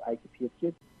នទៅរកឯកភាពជា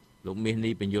តិលោកមាស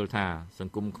នេះបញ្យល់ថាស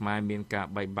ង្គមខ្មែរមានការ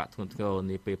បែកបាក់ធ្ងន់ធ្ងរ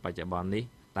នាពេលបច្ចុប្បន្ននេះ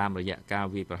តាមរយៈការ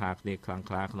វាយប្រហារគ្នាខ្លាំង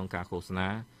ក្លាក្នុងការឃោសនា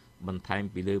បន្ថែម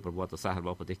ពីលើប្រវត្តិសាស្ត្ររប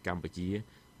ស់ប្រទេសកម្ពុជា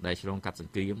ដែលឆ្លងកាត់ស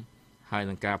ង្គ្រាមហើយ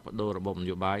នឹងការបដូររបបន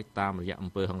យោបាយតាមរយៈអំ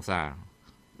ពើហិង្សា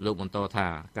លោកបន្តថា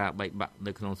ការបែកបាក់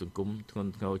នៅក្នុងសង្គមធ្ង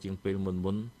ន់ធ្ងរជាងពេល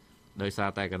មុនដោយសារ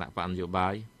តែគណៈបកនយោបា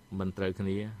យមិនត្រូវគ្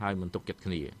នាហើយមិនទុកចិត្ត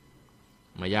គ្នា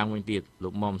ម្យ៉ាងវិញទៀតលោ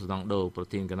កមុំសំណងដូប្រ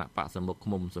ធានគណៈបកសមុខ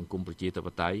ឃុំសង្គមប្រជាធិប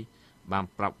តេយ្យបាន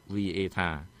ប្រាប់ VOA ថា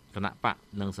គណៈបក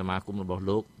និងសមាគមរបស់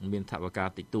លោកមានថវិកា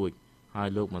តិចតួចហើយ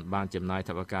លោកមិនបានចំណាយ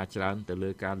ថវិកាច្រើនទៅលើ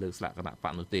ការលើកស្លាកគណៈប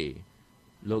កនោះទេ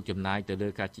លោកចំណាយទៅលើ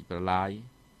ការជីកប្រឡាយ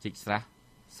ជីកស្រះ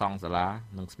សង់សាលា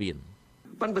និងស្ពាន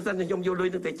ប៉ុន្តែបើសិនជាខ្ញុំយកលុយ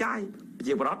ទៅតែចាយប្រ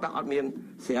ជាពលរដ្ឋដល់អត់មាន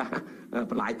ស្រះ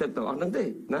បន្លាយទឹកទាំងអស់ហ្នឹងទេ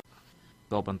ណា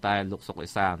ក៏ប៉ុន្តែលោកសុកអេ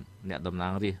សានអ្នកតំណា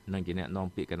ងរាស្ត្រនិងជាអ្នកនាំ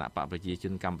ពាក្យគណៈបកប្រជាជ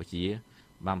នកម្ពុជា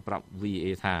បានប្រាប់ VOA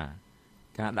ថា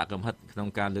ការដាក់កំហិតក្នុង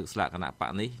ការលើកស្លាកគណៈប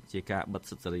កនេះជាការបិទ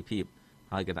សិទ្ធិសេរីភាព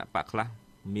ហើយគណៈបកខ្លះ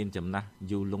មានចំណាស់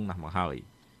យូរលង់ណាស់មកហើយ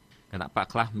គណៈបក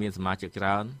ខ្លះមានសមាជិកច្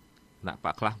រើន គណៈប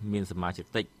កខ្លះមានសមាជិក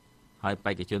តិចហើយ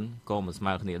បេក្ខជនក៏មិនស្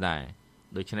មើគ្នាដែរ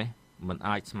ដូច្នេះមិន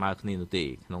អាចស្មើគ្នានោះទេ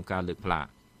ក្នុងការលើកផ្លាក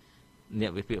អ្ន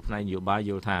កវិភាគផ្នែកនយោបាយ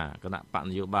យល់ថាគណៈបក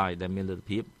នយោបាយដែលមានលទ្ធ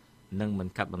ភាពនឹងមិន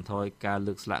កាត់បន្ថយការ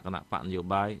លើកស្លាកគណៈបកនយោ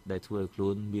បាយដែលធ្វើឲ្យខ្លួ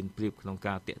នមានព្រៀបក្នុង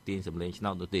ការតាក់ទាញសម្លេងឆ្នោ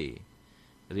តនោះទេ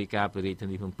រាយការណ៍ពីរាជធា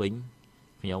នីភ្នំពេញ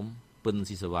ខ្ញុំពិន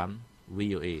ស៊ីសវណ្ណ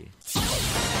VOA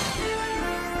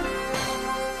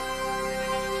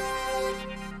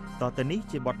តទៅនេះ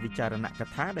ជាបទវិចារណក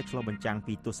ថាដែលឆ្លុះបញ្ចាំង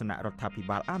ពីទស្សនៈរដ្ឋាភិ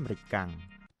បាលអាមេរិកកាំង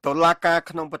តុលាការ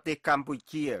ក្នុងប្រទេសកម្ពុ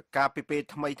ជាកាលពីពេល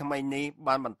ថ្មីនេះ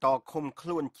បានបន្តឃុំខ្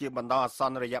លួនជាបណ្ដោះអាស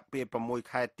ន្នរយៈពេល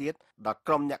6ខែទៀតដល់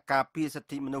ក្រុមអ្នកការពារសិទ្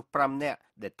ធិមនុស្ស5នាក់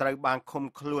ដែលត្រូវបានឃុំ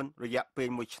ខ្លួនរយៈពេល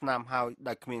1ឆ្នាំហើយ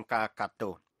ដោយគ្មានការកាត់ទោ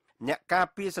សអ្នកការ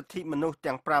ពារសិទ្ធិមនុស្ស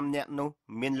ទាំង5នាក់នោះ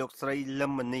មានលោកស្រីលឹ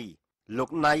មមនីលោក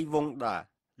ណៃវងដា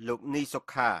លោកនីសុ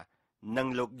ខានិង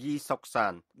លោកយីសុកសា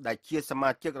នដែលជាសមា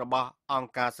ជិករបស់អង្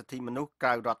គការសិទ្ធិមនុស្សក្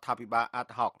រៅរដ្ឋាភិបាលអា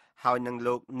ត់ហុកហើយនិង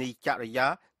លោកនីចរិយា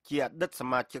ជាអតីតស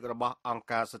មាជិករបស់អង្គ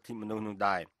ការសិទ្ធិមនុស្សនោះ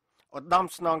ដែរឧត្តម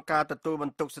ស្នងការទទួលប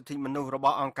ន្ទុកសិទ្ធិមនុស្សរប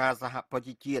ស់អង្គការសហប្រ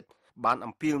ជាជាតិបាន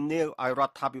អំពាវនាវឲ្យរ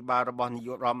ដ្ឋាភិបាលរបស់នាយ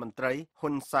ករដ្ឋមន្ត្រីហ៊ុ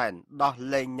នសែនដោះ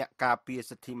លែងអ្នកការពារ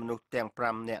សិទ្ធិមនុស្សទាំង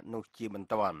5នាក់នោះជាបន្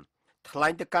ទាន់ថ្លែ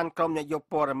ងទៅកាន់ក្រុមអ្នកយក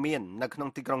ព័ត៌មាននៅក្នុង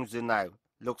ទីក្រុងហ្សឺណែវ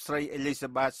លោកស្រី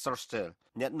Elizabeth Soster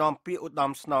អ្នកនាំពាក្យឧត្ត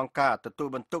មស្នងការទទួល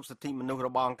បន្ទុកសិទ្ធិមនុស្សរ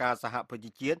បស់អង្គការសហប្រ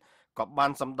ជាជាតិក៏បា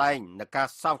នសម្ដែងនៅការ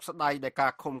សោកស្ដាយដែលកា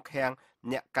រឃុំឃាំង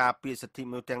អ្នកការពារសិទ្ធិ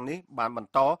មនុស្សទាំងនេះបានបន្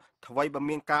តថ្មីបើ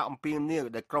មានការអំពាវនាវ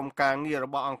ដោយក្រុមការងាររ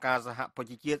បស់អង្គការសហប្រ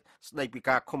ជាជាតិស្ដីពី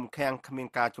ការឃុំឃាំងគ្មាន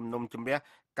ការជំនុំជម្រះ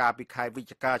កាលពីខែវិច្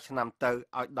ឆិកាឆ្នាំទៅ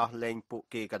ឲ្យដោះលែងពួក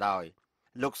គេក៏ដោយ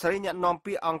លោកស្រីអ្នកនាំ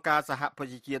ពាក្យអង្គការសហប្រ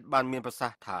ជាជាតិបានមានប្រសា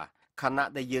សន៍ថាខណៈ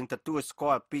ដែលយើងទទួលស្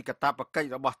គាល់ពីកាតព្វកិច្ច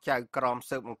របស់ចៅក្រម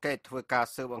ស៊ើបអង្កេតធ្វើការ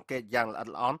ស៊ើបអង្កេតយ៉ាងល្អិត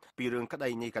ល្អន់ពីរឿងក្តី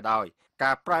នេះក៏ដោយ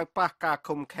ការប្រើប្រាស់ការ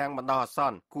ឃុំឃាំងបណ្ដោះអាស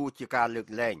ន្នគួរជាការលើក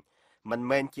លែងមិន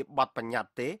មែនជាបទបញ្ញត្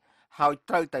តិទេហើយ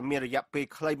ត្រូវតែមានរយៈពេល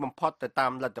ខ្លីបំផុតទៅតា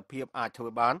មលទ្ធភាពអាចធ្វើ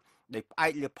បានដោយផ្អែ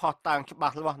កលើភស្តុតាងច្បា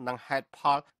ស់លាស់និងហេតុផ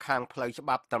លខាងផ្លូវច្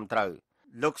បាប់ត្រឹមត្រូវ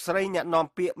លោកស្រីអ្នកនាំ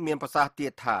ពាក្យមានប្រសាសន៍ទៀ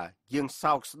តថាយើង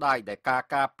សោកស្ដាយដែលការ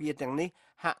ការពារទាំងនេះ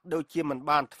ហាក់ដូចជាមិន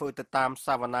បានធ្វើទៅតាមស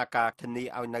វនាការធានា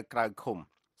ឲ្យនៅក្រៅឃុំ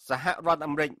សហរដ្ឋ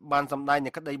អាមេរិកបានសម្ដែងនូ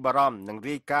វក្តីបារម្ភនិង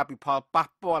រាយការណ៍ពីផលប៉ះ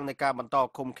ពាល់នៃការបន្ត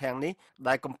ឃុំឃាំងនេះ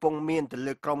ដែលកំពុងមានទៅ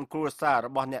លើក្រុមគ្រួសាររ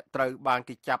បស់អ្នកត្រូវបាន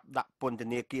គេចាប់ដាក់ពន្ធ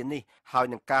នាគារនេះហើយ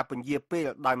នឹងការពន្យាពេល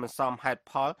ដោយមិនសមហេតុ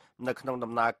ផលនៅក្នុង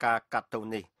ដំណើរការកាត់ទោស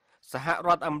នេះសហរ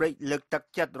ដ្ឋអាមេរិកលើកទឹក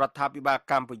ចិត្តរដ្ឋាភិបាល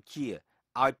កម្ពុជា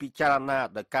ឲ្យពិចារណា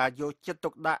ដោយការយកចិត្តទុ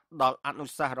កដាក់ដល់អនុ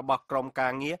សាសន៍របស់ក្រមកា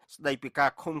រងារស្ដីពីការ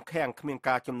ឃុំឃាំងគ្មាន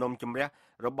ការជំនុំជម្រះ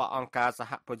របស់អង្គការស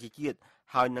ហប្រជាជាតិ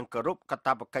ហើយនឹងគោរពកាត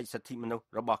ព្វកិច្ចសិទ្ធិមនុស្ស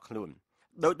របស់ខ្លួន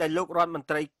ដោយដែលលោករដ្ឋមន្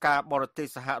ត្រីការបរទេស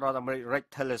សហរដ្ឋអាមេរិក Rex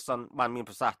Tillerson បានមាន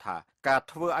ប្រសាសន៍ថាការ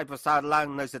ធ្វើឲ្យប្រសើរឡើង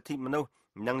នៅសិទ្ធិមនុស្ស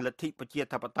និងលទ្ធិប្រជា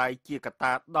ធិបតេយ្យជាកត្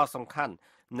តាដ៏សំខាន់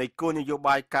នៃគោលនយោ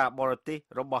បាយការបរទេស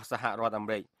របស់សហរដ្ឋអា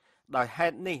មេរិកដោយហេ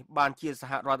តុនេះបានជាស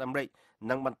ហរដ្ឋអាមេរិក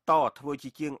នឹងបន្តធ្វើជា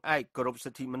ជាងឯកគោរពសិ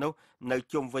ទ្ធិមនុស្សនៅ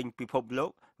ជុំវិញពិភពលោ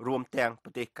ករួមទាំងប្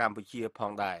រទេសកម្ពុជាផ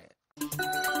ងដែរ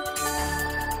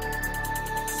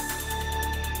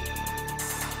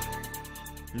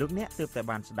លោកអ្នកទើបតែ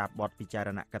បានស្ដាប់បទពិចារ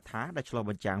ណកថាដែលឆ្លុះ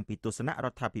បញ្ចាំងពីទស្សនៈរ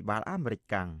ដ្ឋាភិបាលអាមេរិក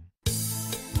កាំង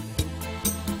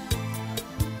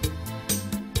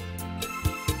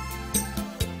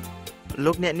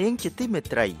លោកអ្នកនាងជាទីមេ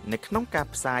ត្រីនៅក្នុងការ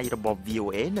ផ្សាយរបស់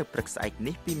VOA នៅព្រឹកស្អែក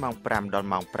នេះពីម៉ោង5ដល់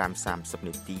ម៉ោង 5:30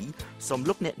 នាទីសូម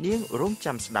លោកអ្នកនាងរង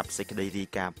ចាំស្ដាប់សេចក្តីរាយ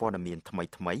ការណ៍ព័ត៌មានថ្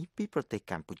មីៗពីប្រទេស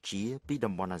កម្ពុជាពី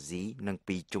តំបន់អាស៊ីនិង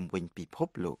ពីជុំវិញពិភព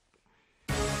លោក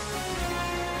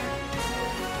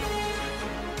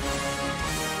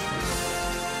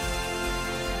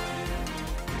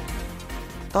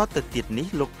តទៅទៀតនេះ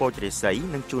លោកពូចរិស័យ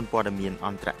នឹងជួនព័ត៌មានអ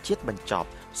ន្តរជាតិបញ្ចប់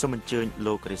សូមអញ្ជើញ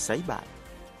លោករិស័យ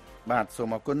បាទសូម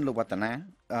អរគុណលោកវឌ្ឍនា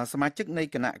សមាជិកនៃ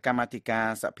គណៈកម្មាធិការ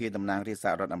សភាតំណាងរាស្ត្រ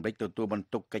សហរដ្ឋអាមេរិកទទួលបន្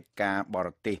ទុកកិច្ចការបរ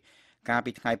ទេសកាល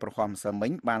ពីថ្ងៃប្រហ័សម្សិលមិ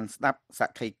ញបានស្ដាប់ស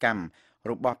ក្ខីកម្ម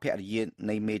របស់ភរិយា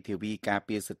នៃមេធាវីការ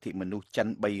ពារសិទ្ធិមនុស្សចិន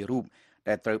3រូប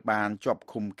ដែលត្រូវបានជាប់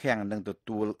ឃុំឃាំងនិងទ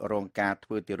ទួលរងការធ្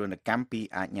វើទារុណកម្មពី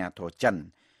អាជ្ញាធរចិន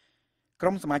ក្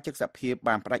រុមសមាជិកសភា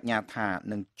បានបដិញ្ញាថា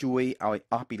នឹងជួយឲ្យ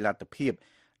អស់ពីលទ្ធភាព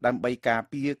ដើម្បីការ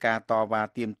ពារការតវ៉ា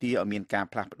ទាមទារឲ្យមានការ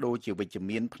ផ្លាស់ប្ដូរជាវិជ្ជ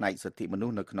មានផ្នែកសិទ្ធិមនុ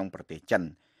ស្សនៅក្នុងប្រទេសចិន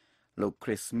លោក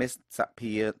Chris Smith ស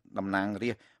ភាតំណាង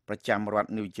រាស្ត្រប្រចាំរដ្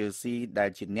ឋ New Jersey ដែល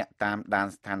ជាអ្នកតាមដាន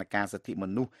ស្ថានភាពសិទ្ធិម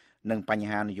នុស្សនិងបញ្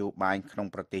ហានយោបាយក្នុង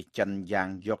ប្រទេសចិនយ៉ាង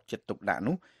យកចិត្តទុកដាក់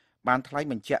នោះបានថ្លែង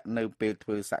បញ្ជាក់នៅពេលធ្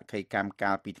វើសក្ខីកម្ម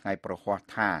កាលពីថ្ងៃប្រហ័ស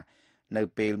ថានៅ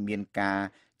ពេលមានការ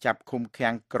ចាប់ឃុំ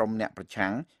ឃាំងក្រុមអ្នកប្រឆាំ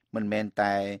ងមិនមែន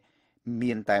តែ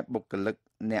មានតែបុគ្គល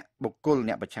អ្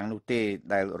នកប្រឆាំងនោះទេ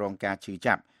ដែលរងការឈឺ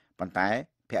ចាប់ប៉ុន្តែ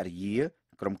ភរិយា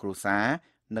ក្រុមគ្រួសារ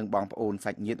និងបងប្អូន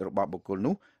សាច់ញាតិរបស់បុគ្គល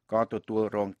នោះ ក៏ទទួល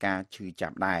រងការឈឺចា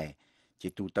ប់ដែរជា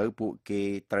ទូទៅពួកគេ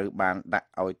ត្រូវបានដាក់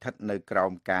ឲ្យស្ថិតនៅក្រោ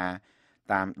មការ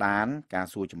តាមដានការ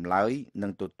សួរចម្លើយនិ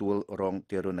ងទទួលរង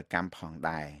ទារុណកម្មផង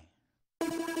ដែរ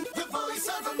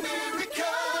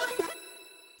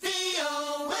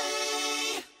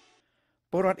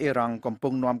ពលរដ្ឋអ៊ីរ៉ង់កំពុ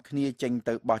ងនាំគ្នាចេញ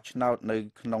ទៅបោះឆ្នោតនៅ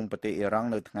ក្នុងប្រទេសអ៊ីរ៉ង់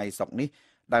នៅថ្ងៃសុក្រនេះ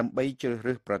ដើម្បីជ្រើស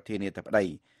រើសប្រធានាធិបតី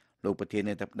លោកប្រធា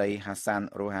នាធិបតីហាសាន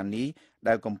រូហានី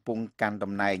ដែលកំពុងកាន់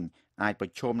តំណែងអាចប្រ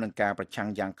ឈមនឹងការប្រឆាំង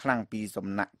យ៉ាងខ្លាំងពីសំ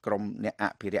ណាក់ក្រុមអ្នកអ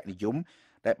ភិរក្សនិយម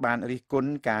ដែលបានរិះគន់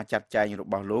ការចាត់ចែងរ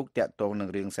បស់លោកទាក់ទងនឹង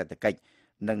រឿងសេដ្ឋកិច្ច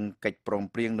និងកិច្ចព្រម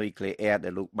ព្រៀងនុយក្លេអ៊ែរដែ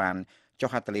លលោកបានចុះ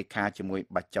ហត្ថលេខាជាមួយ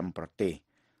បស្ចិមប្រទេស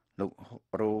លោក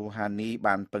រូហានី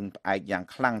បានពឹងផ្អែកយ៉ាង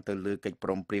ខ្លាំងទៅលើកិច្ចព្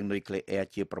រមព្រៀងនុយក្លេអ៊ែរ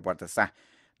ជាប្រវត្តិសាស្ត្រ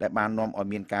ដែលបាននាំឲ្យ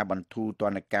មានការបន្ធូរទ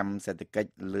ណ្ឌកម្មសេដ្ឋកិច្ច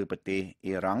លើប្រទេស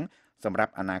អ៊ីរ៉ង់សម្រា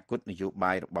ប់អនាគតនយោ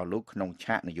បាយរបស់លោកក្នុង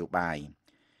ឆាកនយោបាយ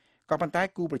ក៏ប៉ុន្តែ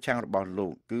គូប្រឆាំងរបស់លោ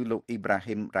កគឺលោកអ៊ីប្រា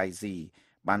ហ៊ីមរ៉ៃស៊ី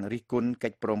បានរិះគន់កិ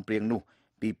ច្ចព្រមព្រៀងនោះ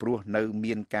ពីព្រោះនៅ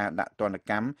មានការដាក់ទណ្ឌ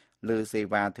កម្មលើសេ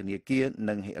វាធនាគារ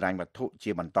និងហិរញ្ញវត្ថុ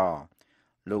ជាបន្ត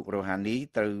លោករូហានី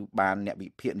ត្រូវបានអ្នកវិ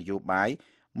ភាគនយោបាយ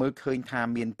មើលឃើញថា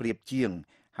មានប្រៀបជាង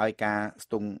ហើយការស្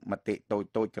ទង់មតិ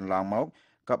តូចកន្លងមក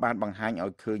ក៏បានបង្ហាញឲ្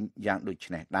យឃើញយ៉ាងដូច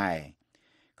នេះដែរ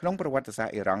ក្នុងប្រវត្តិសាស្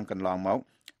ត្រអ៊ីរ៉ង់កន្លងមក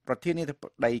ប្រធានាធិប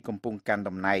តីកំពុងកាន់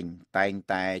តំណែងតែង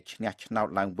តែឈ្នះឆ្នោត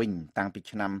ឡើងវិញតាំងពី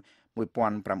ឆ្នាំ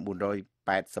1981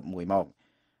មក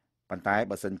ប៉ុន្តែ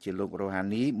បើសិនជាលោករូហា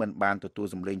នីមិនបានទទួល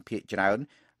សម្លេងភាគច្រើន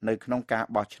នៅក្នុងការ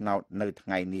បោះឆ្នោតនៅថ្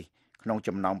ងៃនេះក្នុង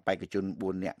ចំណោមបេក្ខជន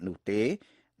4នាក់នោះទេ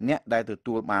អ្នកដែលទ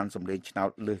ទួលបានសម្លេងឆ្នោត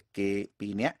លើសគេ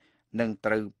2នាក់នឹង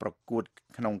ត្រូវប្រកួត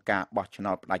ក្នុងការបោះឆ្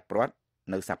នោតផ្ដាច់ព្រាត់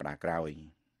នៅសប្តាហ៍ក្រោយ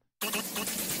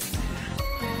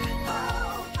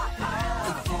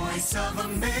Voice of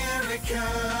America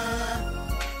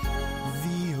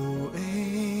VOA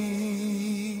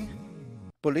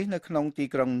ប៉ូលីសនៅក្នុងទី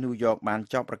ក្រុងញូវយ៉កបាន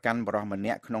ចោទប្រកាន់បរិសុទ្ធម្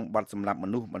នាក់ក្នុងបទសម្លាប់ម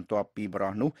នុស្សបន្ទាប់ពីបរិ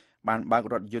សុទ្ធនោះបានបើក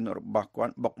រថយន្តរបស់គា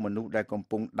ត់បុកមនុស្សដែលកំ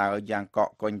ពុងដើរយ៉ាងកក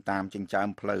កុញតាមចិញ្ចើម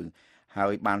ផ្លូវហើ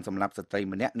យបានសម្លាប់ស្ត្រី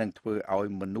ម្នាក់និងធ្វើឲ្យ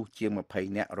មនុស្សជាង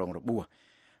20នាក់រងរបួស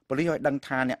ប៉ូលីសឲ្យដឹង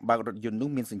ថាអ្នកបើករថយន្តនោះ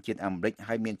មានសញ្ជាតិអាមេរិក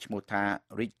ហើយមានឈ្មោះថា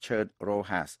Richard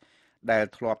Rojas ដែល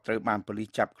ធ្លាប់ត្រូវបានប៉ូលីស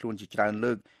ចាប់ខ្លួនជាច្រើន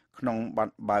លើកក្នុងបទ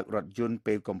បើករថយន្ត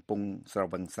ពេលកំពុងស្រ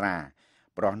វឹងស្រា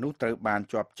ប្រុសនោះត្រូវបាន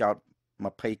ជាប់ចោទ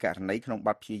20ករណីក្នុងប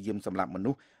ទព្យាយាមសម្លាប់ម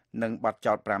នុស្សនិងបទ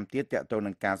ចោទ5ទៀតទាក់ទង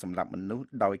នឹងការសម្លាប់មនុស្ស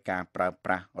ដោយការប្រើប្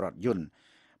រាស់រថយន្ត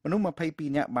មនុស្ស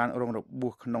22នាក់បានរងរបួ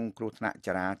សក្នុងគ្រោះថ្នាក់ច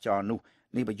រាចរណ៍នោះ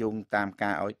នេះបញ្យងតាមកា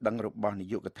រឲ្យដឹងរបស់នា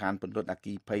យកដ្ឋានពន្លត់អគ្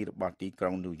គីភ័យរបស់ទីក្រុ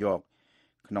ងញូវយ៉ក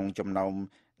ក្នុងចំណោម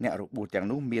អ្នករបួសទាំង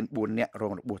នោះមាន4នាក់រ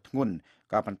ងរបួសធ្ងន់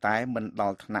ក៏ប៉ុន្តែមិនដ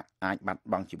ល់ថ្នាក់អាចបាត់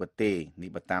បង់ជីវិតទេនេះ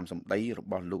បើតាមសម្ដីរ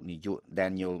បស់លោកនាយក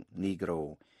Daniel Negro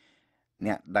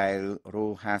អ្នកដែល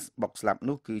Rojas បុកស្លាប់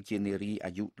នោះគឺជានារី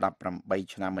អាយុ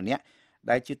18ឆ្នាំម្នាក់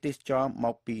ដែលជាទេសចរម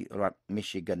កពីរដ្ឋ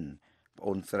Michigan ប្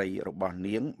អូនស្រីរបស់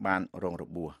នាងបានរងរ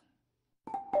បួស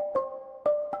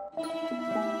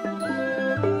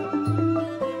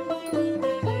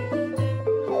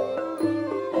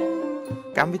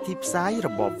កម្មវិធីផ្សាយរ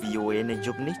បស់ VOA នៅយ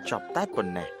ប់នេះចប់តែប៉ុ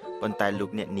ណ្ណេះប៉ុន្តែលោក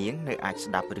អ្នកនាងនៅអាច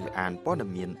ស្ដាប់ឬអានព័ត៌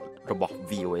មានរបស់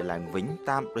VOA ឡើងវិញ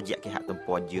តាមរយៈគេហទំ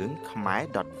ព័រយើង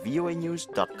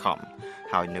khmer.voanews.com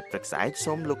ហើយនៅព្រឹកស្អែក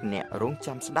សូមលោកអ្នករង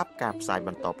ចាំស្ដាប់ការផ្សាយប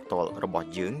ន្តផ្ទាល់របស់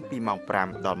យើងពីម៉ោង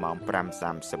5ដល់ម៉ោង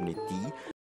5:30នាទី